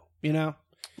show? You know,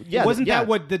 Yeah, wasn't yeah. that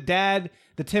what the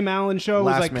Tim Allen show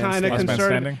was Last like? Man Kind of Standing. Last Man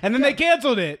conservative, Standing? and then they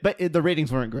canceled it. But the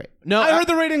ratings weren't great. No, I heard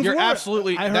the ratings You're were-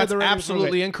 absolutely. I heard That's the ratings were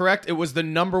absolutely great. incorrect. It was the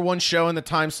 #1 show in the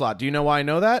time slot. Do you know why I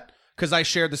know that? Because I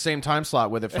shared the same time slot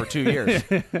with it for 2 years.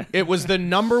 It was the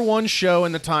 #1 show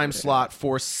in the time slot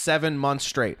for 7 months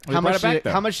straight. How brought much, it back, did it,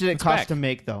 though. how much did it It's cost back. to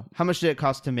make, though? How much did it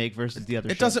cost to make versus the other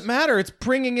It shows? doesn't matter. It's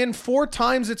bringing in 4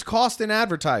 times its cost in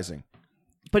advertising.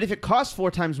 But if it costs 4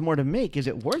 times more to make, is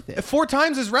it worth it? 4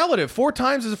 times is relative. 4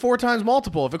 times is a 4 times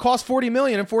multiple. If it costs $40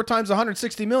 million and 4 times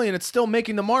 $160 million, it's still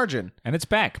making the margin And it's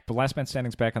back. But Last Man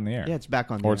Standing's back on the air. Yeah, it's back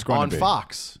on Or there. it's going on to be.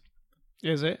 Fox.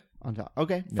 Is it? On top.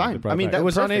 Okay, they fine. brought I it mean, back. that It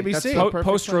was on perfect. ABC. That's the Po- perfect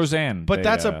Post choice. Roseanne. But they,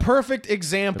 that's a perfect brought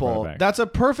example. it back. That's a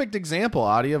perfect example,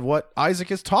 Adi, of what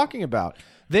Isaac is talking about.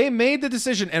 They made the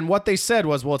decision, and what they said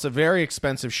was, well, it's a very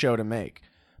expensive show to make.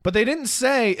 But they didn't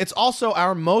say it's also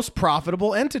our most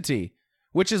profitable entity,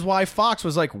 which is why Fox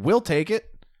was like, we'll take it.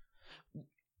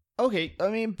 Okay, I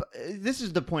mean, this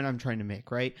is the point I'm trying to make,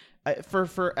 right? For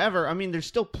forever, I mean, there's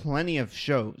still plenty of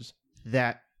shows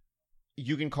that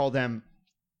you can call them.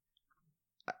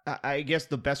 I guess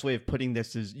the best way of putting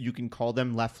this is you can call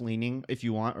them left-leaning if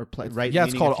you want, or right-leaning. Yeah,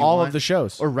 it's called if you all want, of the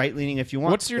shows. or right-leaning if you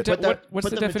want. What's your But what's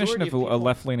the definition majority of a people-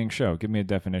 left-leaning show? Give me a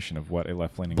definition of what a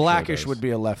left-leaning show Blackish does. would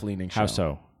be a left-leaning show. How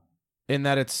so? In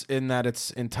that it's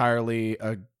entirely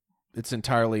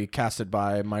casted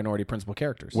by minority principal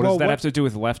characters. What does that have to do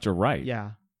with left or right?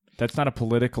 Yeah. That's not a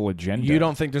political agenda. You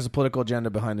don't think there's a political agenda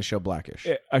behind the show Blackish?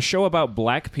 A show about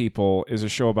black people is a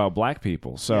show about black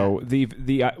people. So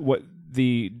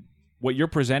what you're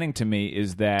presenting to me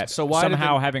is that So why did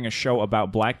somehow the- having a show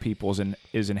about black people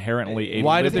is inherently a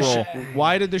Why liberal.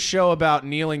 did the show about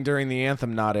kneeling during the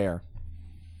anthem not air?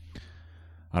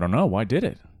 I don't know. Why did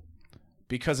it?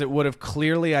 Because it would have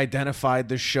clearly identified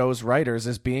the show's writers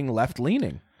as being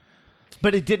left-leaning.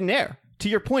 But it didn't air. To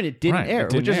your point, it didn't Right, it air,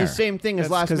 didn't which is air. the same thing as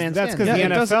Last Man That's Standing. because Yeah, it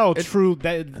the doesn't-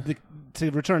 NFL it-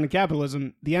 to return to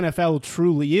capitalism, the NFL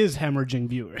truly is hemorrhaging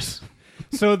viewers.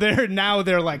 So they're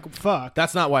like, fuck.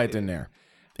 That's not why it didn't air.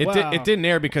 Wow. It didn't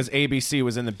air because ABC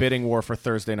was in the bidding war for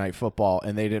Thursday Night Football,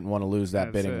 and they didn't want to lose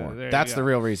that bidding war. there you That's go. the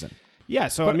real reason. Yeah,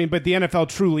 so I mean, but the NFL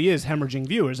truly is hemorrhaging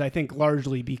viewers. I think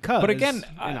largely because. But again,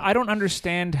 I don't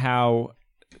understand how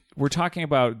we're talking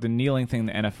about the kneeling thing in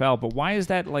the NFL, but why is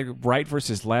that like right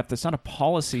versus left? That's not a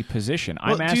policy position.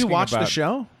 Well, I'm asking do you watch about, the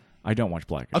show? I don't watch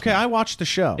Blackish. Okay, I watched the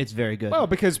show. It's very good. Well,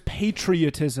 because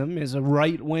patriotism is a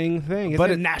right wing thing, But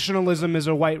but nationalism is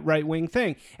a right wing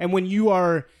thing, and when you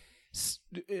are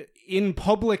in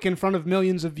public in front of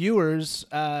millions of viewers,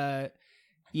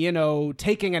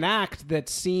 taking an act that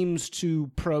seems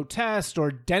to protest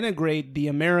or denigrate the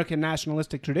American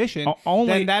nationalistic tradition,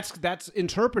 only- then that's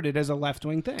interpreted as a left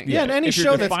wing thing. yeah, and any if you're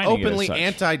show that's defining it as openly such.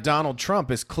 anti-Donald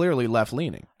Trump is clearly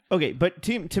left-leaning. Okay, but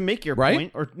to make your Right?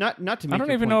 point, or not to make I don't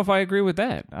your even point, know if I agree with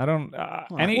that. I don't.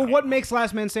 Well, what makes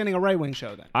Last Man Standing a right wing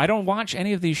show then? I don't watch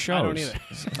any of these shows. I don't either.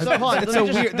 So, hold on, It's let a me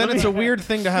just- weird. Then it's a weird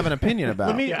thing to have an opinion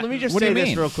about. Let me just What do say you this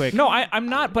mean? real quick. No, I'm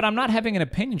not. But I'm not having an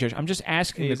opinion, Judge. I'm just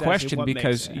asking He's the question asking what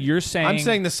because makes it. you're saying I'm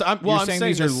saying this. I'm you're saying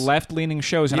these this, are left-leaning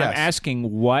shows, and I'm Yes.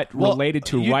 asking what Well, related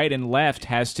to you- right and left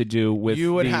has to do with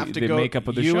You would the, have to the go. makeup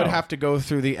of the you show. would have to go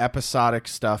through the episodic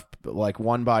stuff like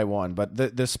one by one. But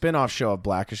the spin-off show of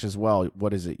Blackish as well.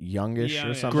 What is it? Youngish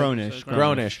or something? Grownish.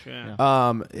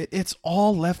 Grownish. It's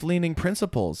all left-leaning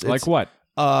principles. Like It's, what?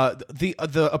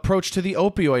 the approach to the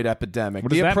opioid epidemic. What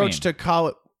does the that approach mean? to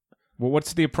college. Well,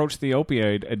 what's the approach to the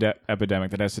opioid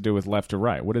epidemic that has to do with left or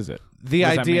right? What is it? The What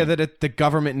does idea mean? that the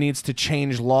government needs to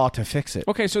change law to fix it.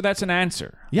 Okay, so that's an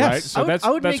answer. Yes. right? So I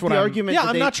would that's make what the I'm, argument. Yeah, that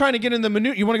I'm they- not trying to get in the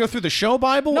minute. You want to go through the show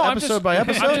Bible No, I'm episode just- by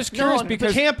episode? I'm just curious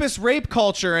because- campus rape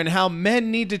culture and how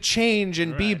men need to change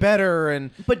and be better.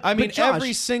 And But- I mean, but Josh,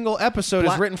 every single episode is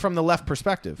Black- written from the left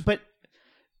perspective. But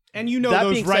And you know That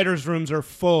those being said- writers' rooms are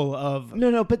full of.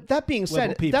 no. But that being Liberal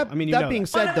said, people. that, I mean, you that know being that.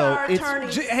 said, What though, about our it's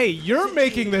attorneys? Hey, you're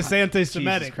making this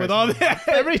anti-Semitic Jesus with all that.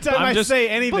 Every time I'm I just- say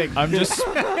anything. I'm just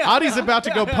Adi's about to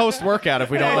go post workout if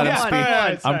we don't let him Yeah, speak.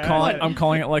 yeah. I'm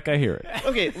calling it like I hear it.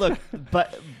 okay. Look,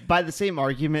 but by the same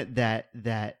argument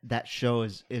that show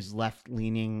is left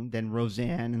leaning, then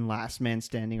Roseanne and Last Man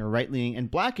Standing are right leaning, and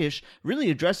Blackish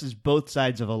really addresses both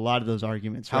sides of a lot of those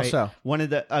arguments. How right? so? One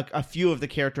of a few of the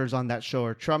characters on that show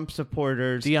are Trump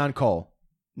supporters. Dion Cole.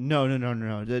 No.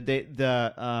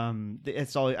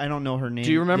 It's all. I don't know her name.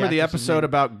 Do you remember the actress's episode name.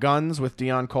 about guns with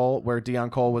Dion Cole, where Dion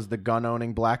Cole was the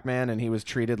gun-owning black man and he was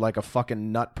treated like a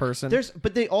fucking nut person?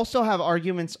 But they also have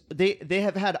arguments. They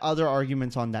have had other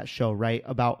arguments on that show, right?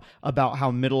 About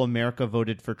how Middle America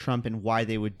voted for Trump and why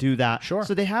they would do that. Sure.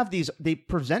 So they have these. They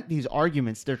present these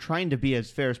arguments. They're trying to be as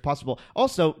fair as possible.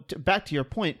 Also, back to your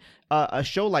point, a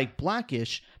show like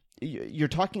Blackish. You're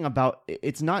talking about,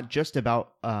 it's not just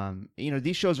about,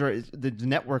 these shows are, the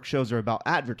network shows are about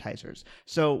advertisers.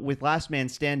 So with Last Man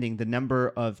Standing, the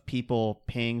number of people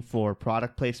paying for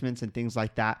product placements and things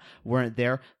like that weren't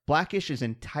there. Blackish is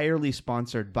entirely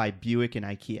sponsored by Buick and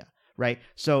IKEA, right?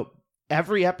 So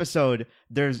every episode,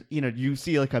 there's, you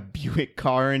see like a Buick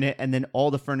car in it, and then all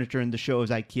the furniture in the show is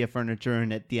IKEA furniture,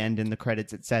 and at the end in the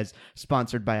credits it says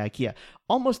sponsored by IKEA.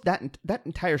 Almost that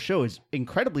entire show is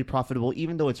incredibly profitable,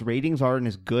 even though its ratings aren't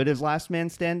as good as Last Man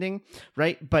Standing,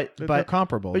 right? But they're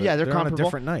comparable. But yeah, they're comparable. on a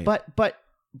different night. But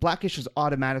Blackish is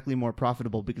automatically more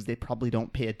profitable because they probably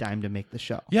don't pay a dime to make the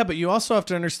show. Yeah, but you also have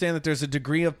to understand that there's a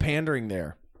degree of pandering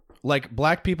there. Like,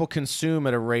 black people consume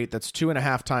at a rate that's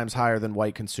 2.5 times higher than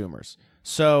white consumers.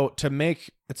 So to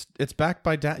make it's backed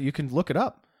by data. You can look it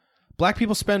up. Black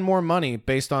people spend more money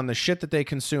based on the shit that they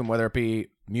consume, whether it be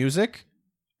music,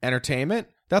 entertainment.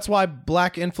 That's why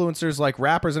black influencers like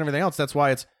rappers and everything else, that's why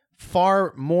it's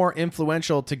far more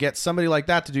influential to get somebody like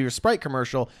that to do your Sprite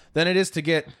commercial than it is to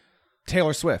get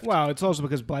Taylor Swift. Well, it's also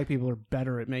because black people are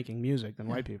better at making music than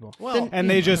white people. Well, and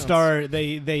they just are.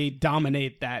 They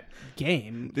dominate that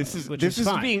game.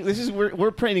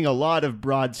 We're painting a lot of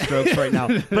broad strokes right now.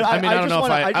 But I don't know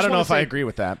if I say, agree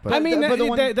with that. But I mean, but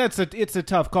it's a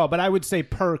tough call. But I would say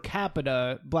per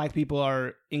capita, black people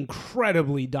are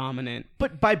incredibly dominant.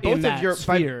 But by both in of your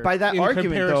sphere, by that in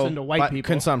argument, comparison though, to white people,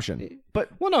 consumption. But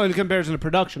in comparison to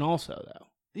production, also though.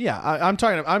 Yeah,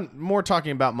 I'm more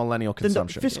talking about millennial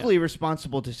consumption. The fiscally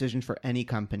responsible decision for any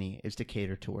company is to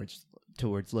cater towards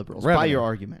liberals. Revenue. By your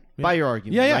argument,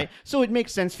 Yeah. right? So it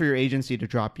makes sense for your agency to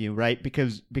drop you, right?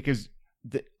 Because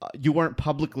you weren't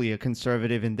publicly a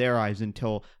conservative in their eyes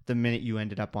until the minute you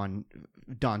ended up on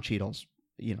Don Cheadle's,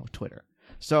 Twitter.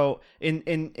 So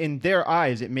in their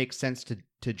eyes, it makes sense to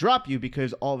drop you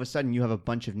because all of a sudden you have a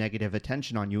bunch of negative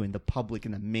attention on you in the public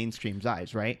and the mainstream's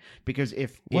eyes, right? Because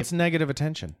What's negative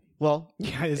attention? Well,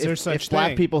 yeah, is there such if black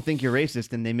thing? people think you're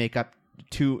racist and they make up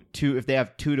two if they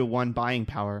have 2-to-1 buying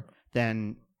power,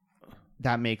 then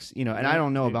that makes and I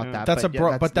don't know about that. That's That's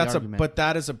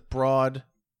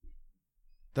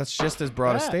just as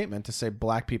broad a Yeah. statement to say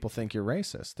black people think you're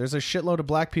racist. There's a shitload of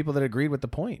black people that agreed with the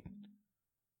point.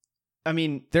 I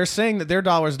mean, They're saying that their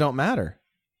dollars don't matter.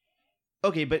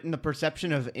 okay, but in the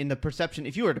perception,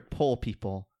 if you were to poll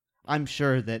people, I'm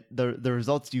sure that the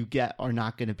results you get are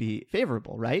not going to be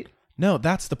favorable, right? No,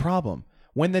 that's the problem.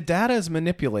 When the data is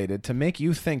manipulated to make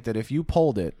you think that if you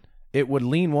polled it, it would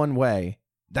lean one way,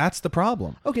 that's the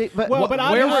problem. Okay, but where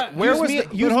was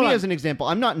use me as an example.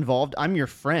 I'm not involved. I'm your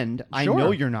friend. I Sure.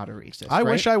 know you're not a racist. I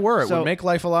wish I were. It would make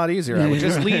life a lot easier. I would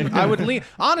just lean. I would lean.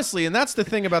 Honestly, and that's the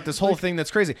thing about this whole thing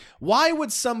that's crazy. Why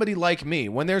would somebody like me,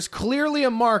 when there's clearly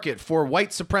a market for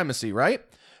white supremacy, right?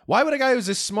 Why would a guy who's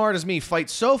as smart as me fight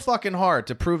so fucking hard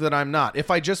to prove that I'm not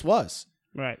if I just was?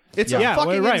 Right. It's a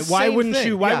fucking right. Why insane wouldn't thing.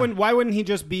 you? Why Yeah. wouldn't he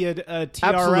just be a TRS?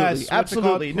 Absolutely.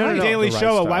 Absolutely. No, Daily The right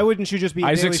Show. stuff. Why wouldn't you just be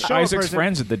Isaac's Daily Show Isaac's person?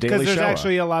 friends at the Daily Because there's Show.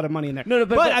 actually a lot of money in there. No,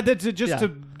 but to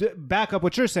back up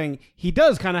what you're saying, he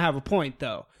does kind of have a point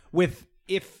though. With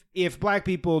if black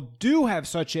people do have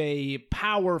such a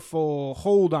powerful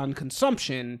hold on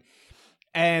consumption,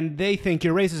 and they think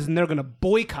you're racist and they're going to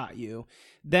boycott you,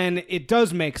 then it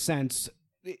does make sense.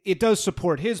 It does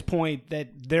support his point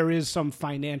that there is some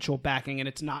financial backing and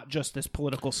it's not just this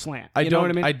political slant. You know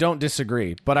what I mean? I don't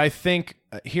disagree, but I think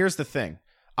here's the thing.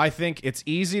 I think it's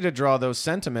easy to draw those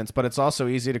sentiments, but it's also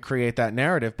easy to create that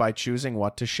narrative by choosing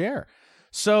what to share.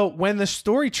 So when the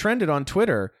story trended on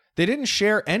Twitter, they didn't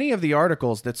share any of the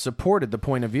articles that supported the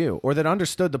point of view or that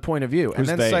understood the point of view, and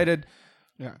then cited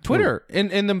Twitter.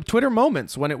 In the Twitter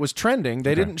moments when it was trending,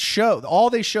 they didn't show.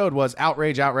 All they showed was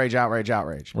outrage, outrage, outrage,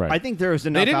 outrage. Right. I think there was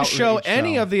enough. They didn't show outrage,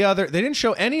 any though. of the other. They didn't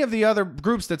show any of the other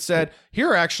groups that said, "Here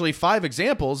are actually 5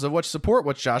 examples of what support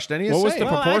what Josh Denny is What was saying."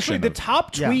 the Well, proportion actually, the of-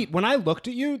 top tweet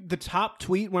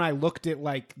when I looked at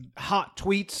like hot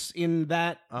tweets in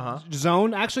that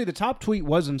zone, actually the top tweet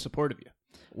was in support of you.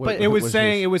 But It was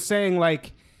saying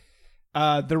like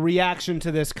the reaction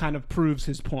to this kind of proves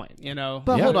his point. You know,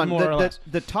 But hold on, more or less.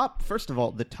 the top. First of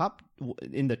all, the top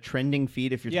in the trending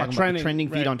feed. If you're Yeah, talking about the trending, trending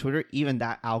feed right. on Twitter, even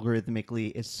that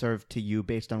algorithmically is served to you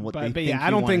based on what they But think. yeah,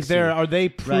 I don't think are they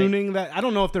pruning that? I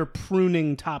don't know if they're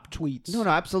pruning top tweets. No,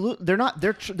 absolutely, they're not.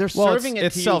 They're Well, serving it's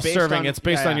it to you self-serving. based on, It's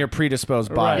based yeah, on your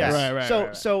predisposed Right, bias. Yes.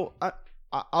 right. So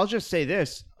I'll just say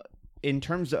this in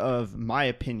terms of my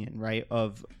opinion, right?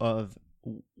 Of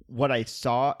what I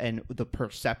saw and the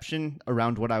perception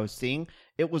around what I was seeing,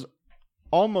 it was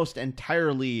almost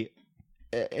entirely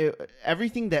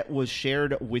everything that was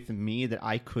shared with me that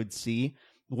I could see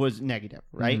was negative,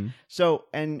 right? So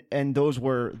and those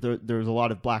were there's a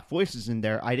lot of black voices in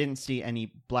there. I didn't see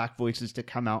any black voices to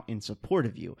come out in support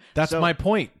of you. That's So- my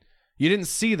point. You didn't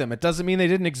see them. It doesn't mean they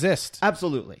didn't exist.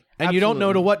 Absolutely. And you don't know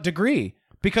to Absolutely. what degree,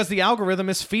 because the algorithm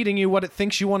is feeding you what it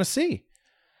thinks you want to see.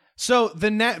 So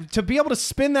to be able to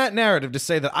spin that narrative to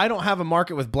say that I don't have a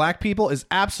market with black people is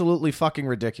absolutely fucking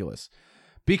ridiculous.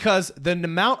 Because the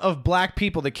amount of black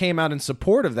people that came out in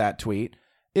support of that tweet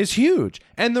is huge.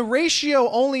 And the ratio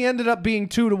only ended up being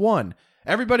 2-1.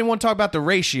 Everybody want to talk about the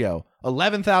ratio.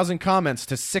 11,000 comments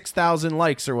to 6,000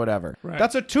 likes or whatever. Right.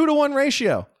 That's a 2-1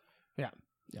 ratio.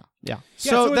 Yeah.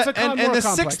 so it's and more the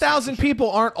complex, 6,000 for sure. people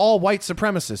aren't all white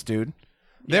supremacists, dude.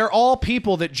 They're all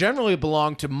people that generally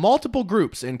belong to multiple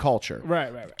groups in culture.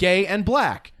 Right. Gay and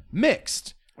black,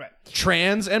 mixed, Right.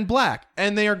 trans and black.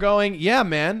 And they are going, yeah,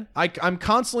 man, I'm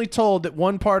constantly told that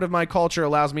one part of my culture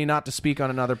allows me not to speak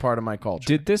on another part of my culture.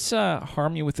 Did this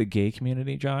harm you with the gay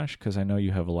community, Josh? Because I know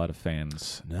you have a lot of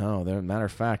fans. No, matter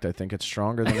of fact, I think it's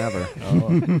stronger than ever.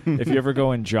 If you ever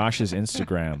go in Josh's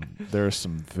Instagram, there are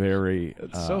some very...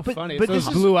 So funny. but It's those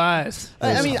this is- blue eyes.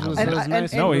 I mean, Those and-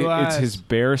 nice no, blue it's eyes. his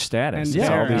bear status. And It's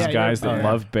bear. all these Yeah, guys you're that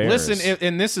bear. love bears. Listen,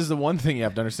 and this is the one thing you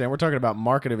have to understand. We're talking about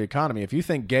market of economy. If you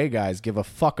think gay guys give a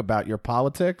fuck about your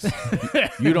politics,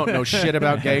 you don't know shit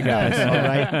about gay guys. All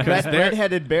right.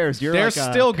 Red-headed bears. You're They're like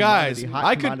a still guys. commodity, hot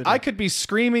I commodity. could be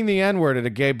screaming the N-word at a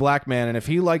gay black man, and if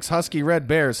he likes husky red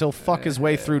bears, he'll fuck his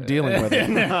way through dealing with it.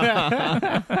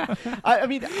 I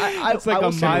mean, It's like I a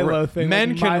will say- Milo thing. Men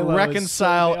Like can Milo is so- they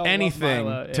reconcile all love anything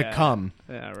Milo. to Yeah. come.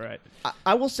 Yeah, right.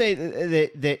 I will say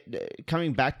that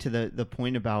coming back to the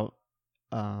point about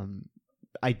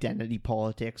identity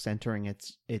politics entering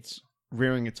its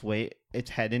rearing its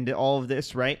head into all of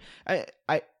this, right?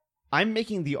 I'm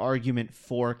making the argument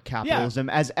for capitalism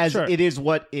as sure. it is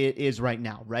what it is right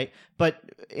now, right? But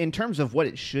in terms of what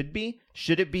it should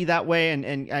it be that way?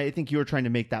 And I think you were trying to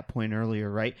make that point earlier,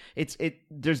 right?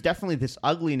 There's definitely this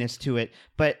ugliness to it,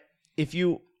 but if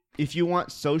you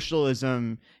want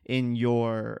socialism in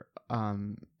your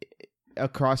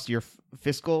across your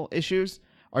fiscal issues,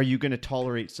 are you going to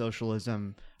tolerate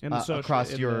socialism In the social-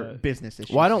 across in your the- business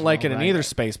issues? Well, I don't as like it in right? either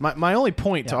space. My only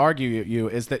point to argue you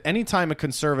is that anytime a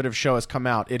conservative show has come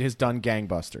out, it has done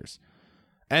gangbusters.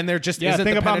 And there just Yeah, isn't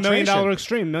think the about penetration. $1 Million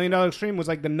Extreme. $1 Million Extreme was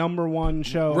like the #1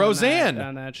 show. Roseanne.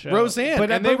 on that show. Roseanne.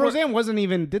 But, And but they were- Roseanne wasn't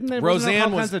even. Didn't they? Roseanne all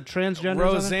was kinds of transgenders. on it?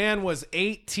 Roseanne was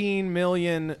 18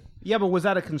 million. Yeah, but was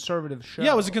that a conservative show?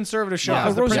 Yeah, it was a conservative show. Yeah,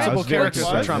 because the Roseanne principal was very characters were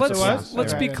conservative. Trump Let's- supporters.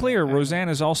 Let's be Right. clear. Roseanne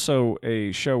is also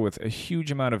a show with a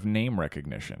huge amount of name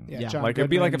recognition. Yeah, John like it'd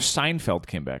be like if Goodman. Seinfeld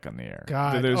came back on the air.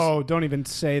 God. There's- Oh, don't even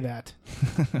say that.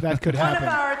 That could One of happen.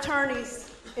 our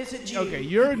attorneys is a Jew. Okay,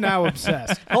 you're now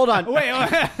obsessed. Hold on. Wait.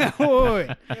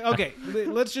 Okay,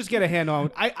 let's just get a handle on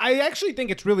it. I actually think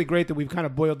it's really great that we've kind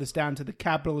of boiled this down to the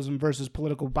capitalism versus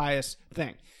political bias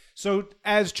thing. So,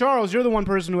 as Charles, you're the one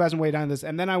person who hasn't weighed on this,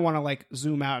 and then I want to like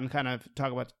zoom out and kind of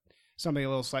talk about something a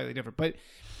little slightly different. But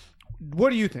what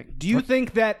do you think? Do you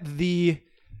think that the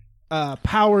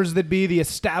powers that be, the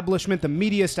establishment, the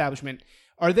media establishment,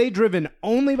 are they driven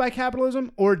only by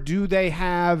capitalism, or do they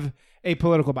have a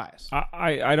political bias?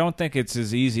 I don't think it's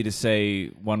as easy to say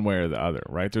one way or the other,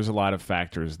 right? There's a lot of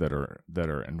factors that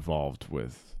are involved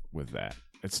with that.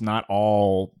 It's not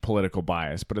all political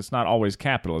bias, but it's not always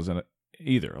capitalism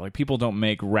either. Like people don't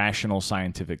make rational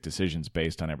scientific decisions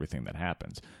based on everything that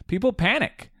happens. People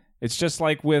panic. It's just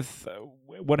like with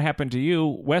what happened to you,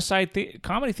 West Side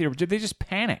Comedy Theater. They just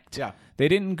panicked. Yeah. They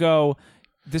didn't go,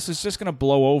 this is just going to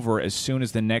blow over as soon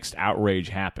as the next outrage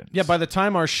happens. Yeah, by the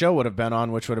time our show would have been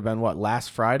on, which would have been, what, last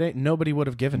Friday, nobody would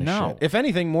have given a No. shit. If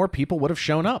anything, more people would have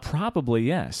shown up. Probably,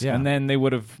 yes. Yeah. And then they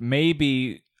would have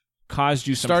maybe caused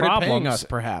you some Started problems. paying us,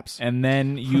 perhaps. And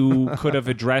then you could have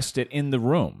addressed it in the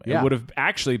room. Yeah. It would have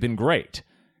actually been great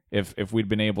if we'd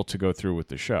been able to go through with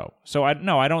the show. So I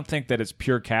don't think that it's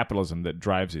pure capitalism that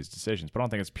drives these decisions, but I don't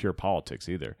think it's pure politics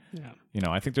either. Yeah. You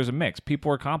know, I think there's a mix.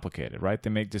 People are complicated, right? They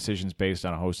make decisions based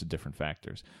on a host of different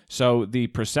factors. So the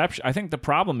perception, I think the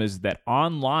problem is that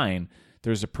online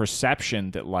there's a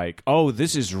perception that like, oh,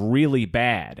 this is really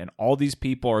bad and all these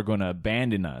people are going to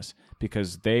abandon us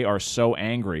because they are so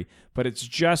angry. But it's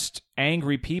just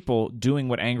angry people doing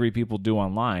what angry people do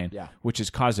online, which is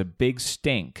cause a big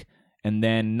stink. And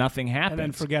then nothing happens. And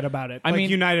then forget about it. I Like mean,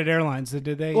 United Airlines, did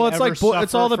they? Well, it's ever like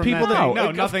it's all the suffer people from that No,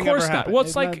 of nothing course ever not. happened. Well,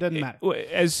 it's like it doesn't matter.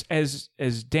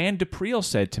 as Dan DePriel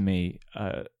said to me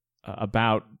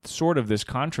about sort of this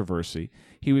controversy.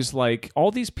 He was like,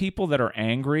 all these people that are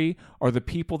angry are the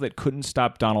people that couldn't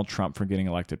stop Donald Trump from getting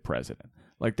elected president.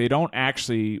 Like, they don't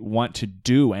actually want to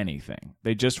do anything.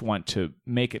 They just want to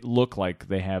make it look like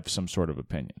they have some sort of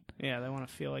opinion. Yeah, they want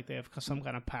to feel like they have some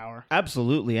kind of power.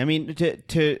 Absolutely. I mean,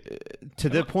 to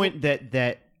the point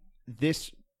that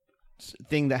this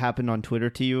thing that happened on Twitter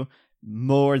to you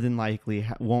more than likely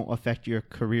won't affect your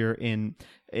career in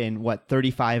what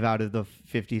 35 out of the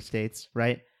 50 states,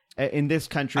 right? In this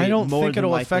country, I don't more think than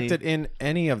it'll likely, affect it in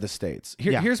any of the states.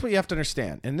 Here's what you have to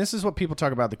understand, and this is what people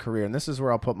talk about the career, and this is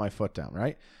where I'll put my foot down,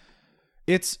 right?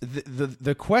 It's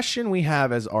the question we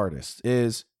have as artists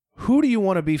is, who do you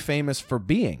want to be famous for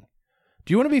being?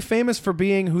 Do you want to be famous for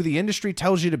being who the industry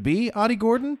tells you to be, Adi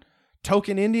Gordon?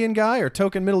 Token Indian guy or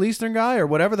token Middle Eastern guy or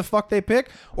whatever the fuck they pick?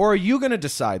 Or are you going to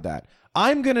decide that?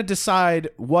 I'm going to decide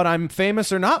what I'm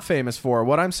famous or not famous for,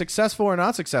 what I'm successful or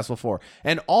not successful for.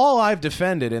 And all I've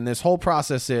defended in this whole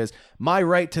process is my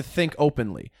right to think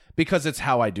openly, because it's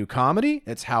how I do comedy.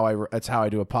 It's how I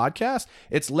do a podcast.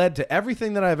 It's led to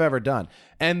everything that I've ever done.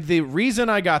 And the reason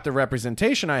I got the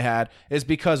representation I had is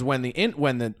because when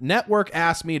the network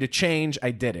asked me to change,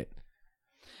 I did it.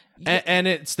 And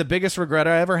it's the biggest regret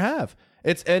I ever have.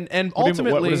 It's and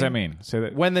ultimately, what does that mean? Say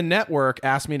that. When the network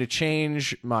asked me to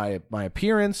change my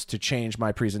appearance, to change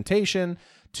my presentation,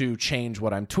 to change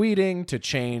what I'm tweeting, to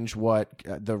change what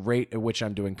the rate at which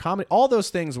I'm doing comedy, all those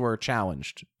things were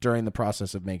challenged during the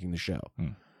process of making the show.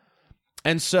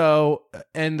 And so,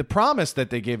 and the promise that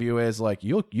they give you is like,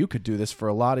 you could do this for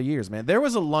a lot of years, man. There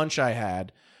was a lunch I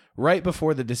had right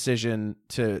before the decision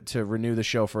to renew the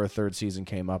show for a third season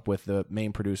came up with the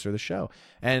main producer of the show.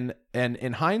 And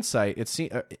in hindsight,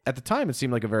 at the time, it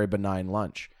seemed like a very benign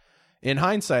lunch. In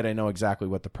hindsight, I know exactly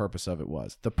what the purpose of it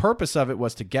was. The purpose of it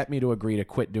was to get me to agree to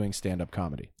quit doing stand-up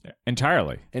comedy.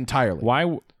 Entirely.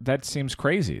 Entirely. That seems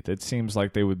crazy. That seems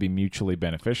like they would be mutually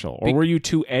beneficial. Or were you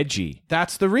too edgy?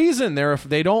 That's the reason.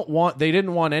 They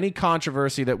didn't want any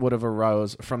controversy that would have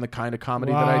arose from the kind of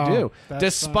comedy that I do,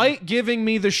 despite giving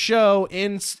me the show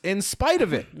in spite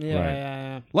of it.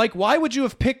 Yeah. Like, why would you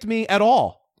have picked me at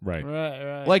all?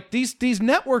 Right. Like these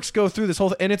networks go through this whole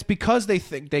thing, and it's because they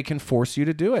think they can force you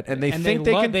to do it, and they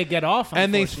get off on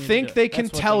and they forcing you to think do it. they can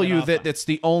That's what tell they get you off that on. it's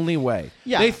the only way.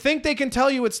 Yeah. They think they can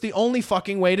tell you it's the only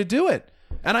fucking way to do it,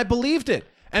 and I believed it.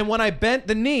 And when I bent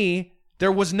the knee,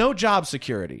 there was no job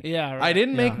security. Yeah, right. I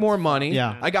didn't make more money.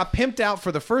 Yeah. I got pimped out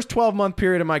for the first 12-month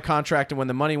period of my contract, and when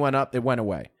the money went up, it went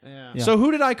away. Yeah. So who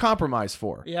did I compromise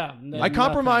for? Yeah. I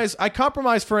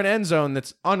compromise for an end zone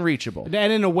that's unreachable.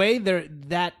 And in a way,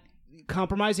 that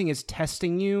compromising is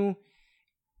testing you.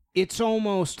 It's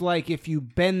almost like if you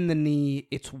bend the knee,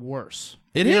 it's worse.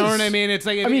 It you is. know what I mean? It's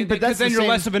like, but because that's then the you're same-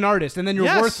 less of an artist, and then you're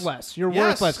Yes. worth less. You're Yes.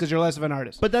 worth less because you're less of an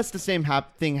artist. But that's the same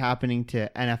thing happening to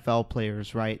NFL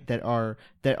players, right? That are.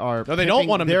 No, they don't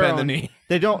want them to bend the knee.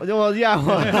 They don't. Well, yeah.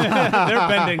 they're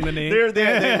bending the knee.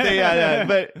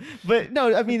 But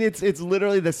no, I mean it's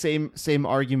literally the same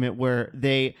argument where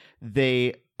they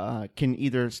can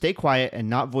either stay quiet and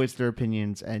not voice their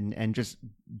opinions and just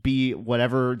be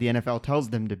whatever the NFL tells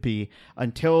them to be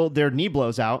until their knee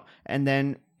blows out, and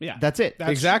then that's it.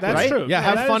 Exactly. That's Right? true. Yeah,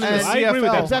 have that fun is in the true. I agree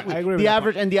with CFL. that. Exactly. I agree with The that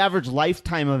point. average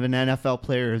lifetime of an NFL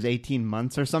player is 18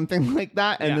 months or something like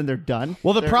that, and then they're done.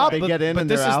 Well, the problem, they get in but and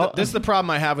this they're is out. this is the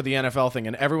problem I have with the NFL thing,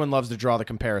 and everyone loves to draw the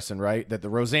comparison, right? That the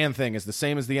Roseanne thing is the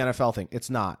same as the NFL thing. It's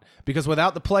not, because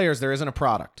without the players, there isn't a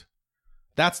product.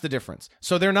 That's the difference.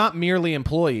 So they're not merely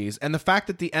employees, and the fact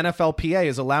that the NFLPA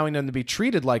is allowing them to be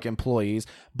treated like employees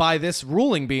by this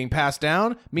ruling being passed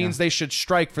down means they should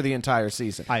strike for the entire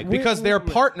season, because they're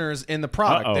partners in the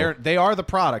product. Uh-oh. They are the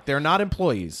product. They're not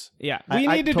employees. Yeah, I we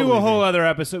need to do totally a whole agree. other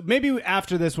episode. Maybe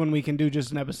after this one, we can do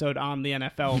just an episode on the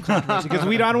NFL controversy because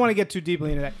I don't want to get too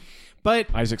deeply into that. But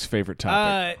Isaac's favorite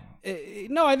topic.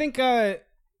 no, I think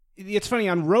it's funny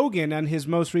on Rogan on his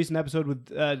most recent episode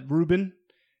with Ruben.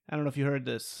 I don't know if you heard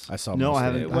this. I saw. No, most I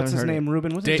of it. haven't. What's his heard name? it.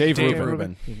 Ruben. What's Dave, his name? Dave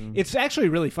Rubin. It's actually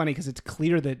really funny because it's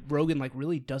clear that Rogan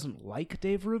really doesn't like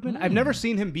Dave Rubin. I've never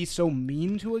seen him be so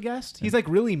mean to a guest. He's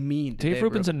really mean. To Dave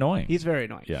Rubin's Rubin. annoying. He's very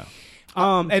annoying. Yeah.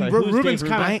 And sorry, who's Ruben's Dave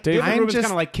kind Rubin? of I'm Ruben's just-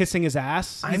 kind of like kissing his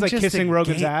ass. He's I'm like just kissing a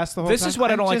Rogan's gay- ass the whole This time. is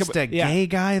what I don't I'm like just about a gay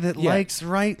guy that likes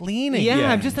right leaning.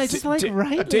 Yeah, I just like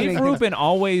right. Dave Rubin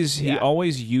always Yeah.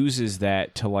 always uses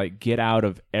that to like get out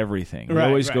of everything. He Right,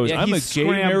 always right. goes, Yeah, "I'm he a gay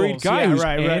married scrambles. guy Yeah, who's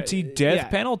right, right. anti-death Yeah.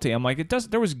 penalty." I'm like, it does.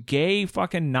 There was gay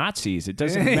fucking Nazis. It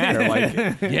doesn't matter.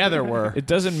 Like, Yeah, there were. it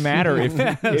doesn't matter if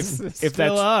Still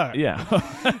that's are. yeah.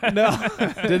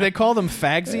 Did they call them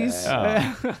fagsies?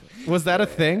 Was that a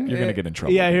thing? You're gonna get in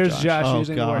trouble. Yeah, with here's Josh. Josh Oh,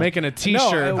 using God. the word. Making a T-shirt.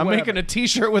 I'm whatever. making a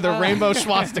T-shirt with a rainbow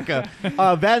swastika.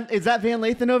 Is that Van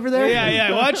Lathan over there?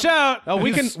 Yeah, watch out. Oh,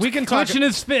 we can talk. Clutching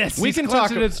his fist. We He's can talk.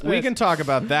 clutching his We fist. can talk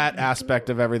about that aspect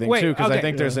of everything Wait, too, because I okay.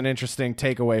 think there's an interesting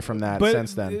takeaway from that But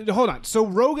since then. hold on. So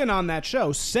Rogan on that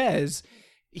show says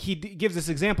gives this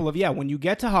example of when you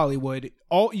get to Hollywood,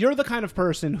 you're the kind of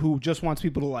person who just wants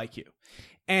people to like you.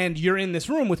 And you're in this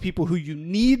room with people who you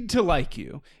need to like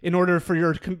you in order for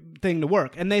your thing to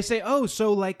work. And they say, "Oh,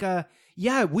 so like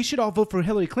we should all vote for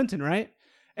Hillary Clinton, right?"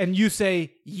 And you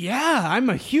say, "Yeah, I'm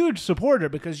a huge supporter,"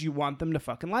 because you want them to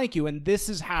fucking like you. And this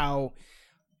is how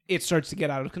it starts to get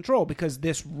out of control, because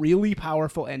this really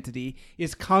powerful entity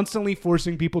is constantly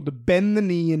forcing people to bend the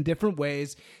knee in different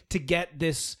ways to get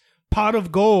this pot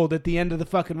of gold at the end of the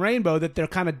fucking rainbow that they're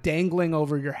kind of dangling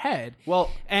over your head.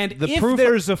 Well, and the if proof-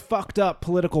 there's a fucked up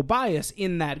political bias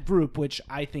in that group, which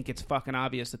I think it's fucking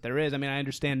obvious that there is. I mean, I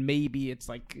understand maybe it's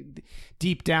like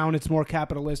deep down it's more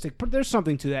capitalistic, but there's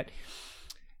something to that.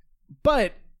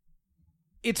 But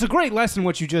it's a great lesson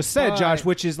what you just said, Josh,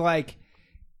 which is like,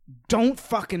 don't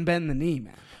fucking bend the knee,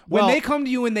 man. When they come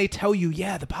to you and they tell you,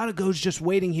 the pot of gold's just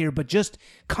waiting here, but just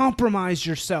compromise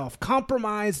yourself.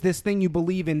 Compromise this thing you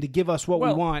believe in to give us what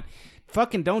we want.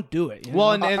 Fucking don't do it. you know? Well,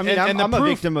 I'm the a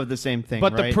proof- victim of the same thing.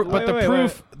 But right?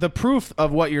 the proof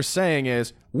of what you're saying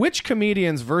is which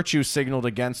comedians virtue signaled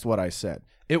against what I said.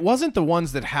 It wasn't the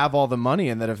ones that have all the money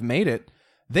and that have made it.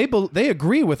 They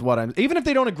agree with what I'm. Even if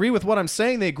they don't agree with what I'm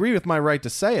saying, they agree with my right to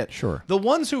say it. Sure. The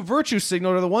ones who virtue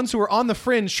signaled are the ones who are on the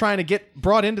fringe trying to get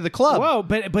brought into the club. Well,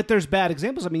 but there's bad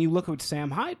examples. I mean, you look at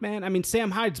Sam Hyde, man. I mean,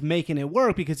 Sam Hyde's making it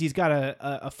work because he's got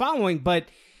a following, but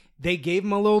they gave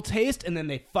him a little taste and then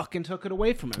they fucking took it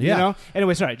away from him. Yeah. You know.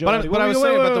 Anyway, sorry, Joe. But I was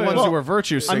saying about the ones who were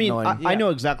virtue I mean, signaling. I know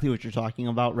exactly what you're talking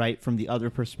about, right, from the other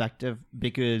perspective,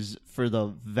 because for the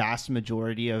vast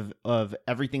majority of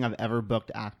everything I've ever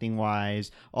booked acting wise,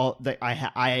 all that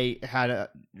I had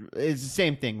it's the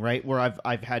same thing, right, where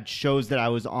I've had shows that I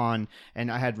was on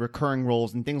and I had recurring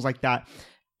roles and things like that.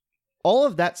 All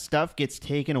of that stuff gets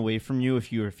taken away from you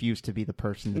if you refuse to be the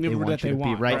person that they want you to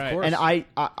be, right? Of course. And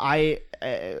I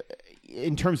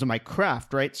in terms of my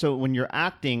craft, right? So when you're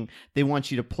acting, they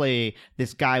want you to play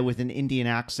this guy with an Indian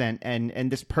accent and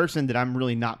this person that I'm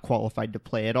really not qualified to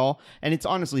play at all. And it's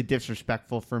honestly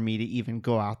disrespectful for me to even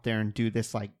go out there and do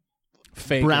this like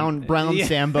Fake brown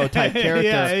Sambo type character.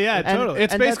 Yeah, totally.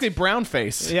 It's and basically brown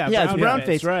face. Yeah, it's brown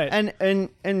face, right?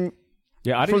 And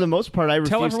Yeah, Adi, for the most part, I refuse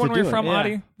tell everyone to where do you're from, it.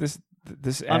 Adi.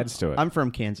 This adds to it. I'm from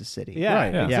Kansas City. Yeah,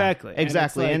 Right, yeah. exactly.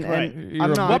 Exactly. And it's like, And right.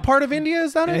 I'm not. What part of India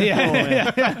is that in?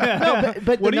 No,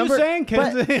 but What the are you number, saying,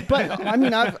 Kansas? But I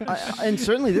mean, and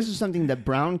certainly this is something that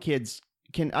brown kids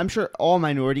can. I'm sure all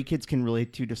minority kids can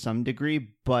relate to some degree,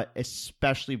 but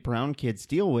especially brown kids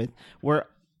deal with. Where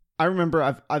I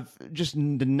remember, I've just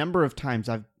the number of times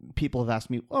people have asked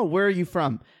me, "Oh, where are you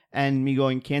from?" and me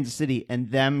going Kansas City,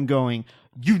 and them going,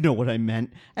 "You know what I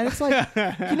meant," and it's like,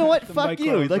 you know what? Fuck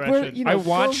you. Like we're, microaggression. I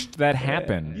watched that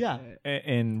happen Yeah.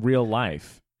 in real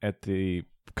life at the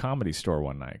Comedy Store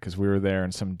one night because we were there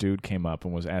and some dude came up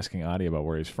and was asking Adi about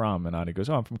where he's from, and Adi goes,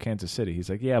 "Oh, I'm from Kansas City." He's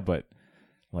like, "Yeah, but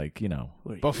like, you know,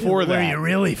 Before where that. you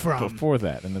really from? before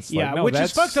that." And it's Yeah, like, no, which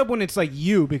that's is fucked up when it's like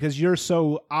you, because you're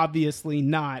so obviously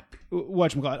not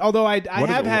whatchamacallit. Although I What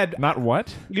have is- had not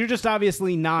what? You're just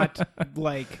obviously not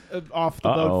like off the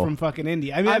boat Uh-oh. from fucking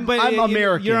India. I mean, I'm but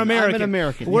American. You're American. I'm an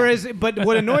American, yeah. Whereas, but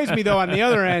what annoys me though on the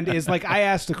other end is like I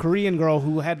asked a Korean girl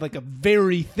who had like a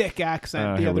very thick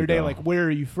accent the here other we day, go. like, "Where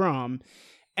are you from?"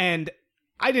 And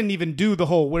I didn't even do the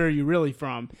whole "Where are you really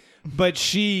from?" But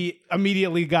she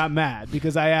immediately got mad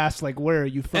because I asked like, "Where are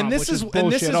you from?" And this which is- bullshit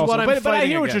and this is also. what I'm But I fighting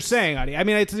hear what you're against. saying, Adi. I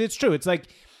mean, it's true. It's like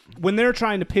when they're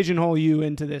trying to pigeonhole you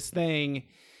into this thing.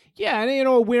 Yeah, and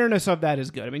awareness of that is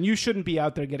good. I mean, you shouldn't be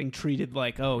out there getting treated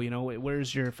like, "Oh,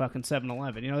 where's your fucking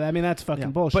 7-Eleven?" I mean, that's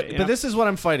fucking bullshit. But this is what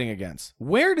I'm fighting against.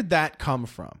 Where did that come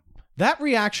from? That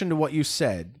reaction to what you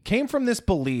said came from this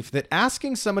belief that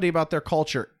asking somebody about their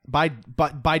culture by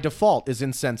default is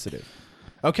insensitive.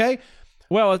 Okay?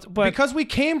 Well, but because we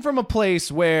came from a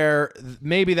place where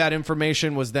maybe that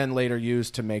information was then later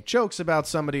used to make jokes about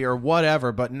somebody or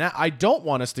whatever. But now I don't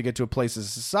want us to get to a place as a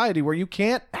society where you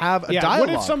can't have a dialogue. What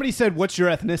if somebody said, "What's your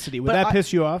ethnicity"? Would But that I-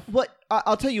 piss you off? What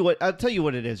I'll tell you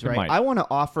what it is, right? might. I want to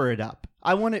offer it up.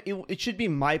 I want to. It should be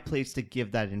my place to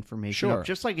give that information Sure. up,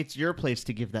 just like it's your place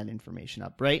to give that information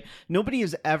up, right? Nobody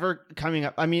is ever coming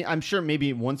up. I mean, I'm sure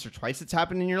maybe once or twice it's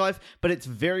happened in your life, but it's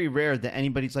very rare that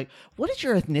anybody's like, "What is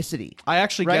your ethnicity?" I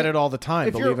actually Right? get it all the time,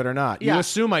 If believe you're- it or not. yeah. You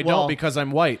assume I Well- don't because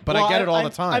I'm white, but Well, I get it all the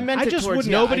time. I meant I it just towards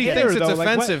wouldn't- yeah, Nobody I get thinks it. it's though, like,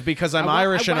 offensive what- because I'm why-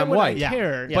 Irish and why I'm would I white.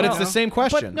 care? But Yeah. it's the same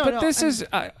question. no, But this is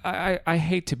I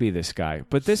hate to be this guy,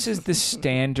 but this is the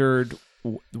standard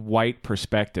white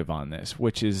perspective on this,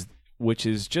 which is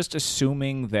just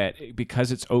assuming that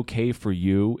because it's okay for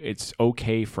you, it's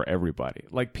okay for everybody.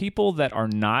 Like people that are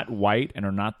not white and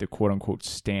are not the quote unquote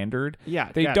standard,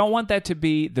 they got don't want that to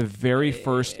be the very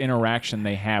first interaction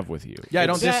they have with you. Yeah, I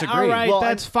don't That- disagree. all right, Well,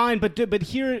 that's fine, but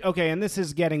here, okay, and this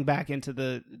is getting back into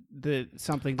the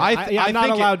something that I I'm not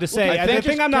think allowed it- to say. okay, The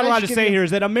thing I'm not can I allowed just to give say you- here is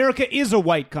that America is a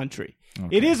white country.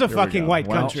 It is a here we fucking go. white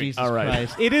Well, country. Jesus All right.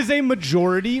 Christ. It is a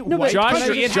majority white Josh-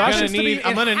 country. It Josh happens is to be.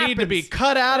 I'm gonna it need to be happens.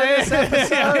 cut out of this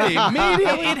episode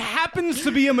immediately. It happens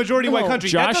to be a majority white country.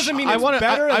 Josh, that doesn't mean I it's want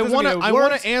better. to. It doesn't mean it I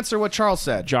want works. to answer what Charles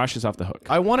said. Josh is off the hook.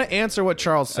 I want to answer what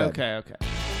Charles said. Okay.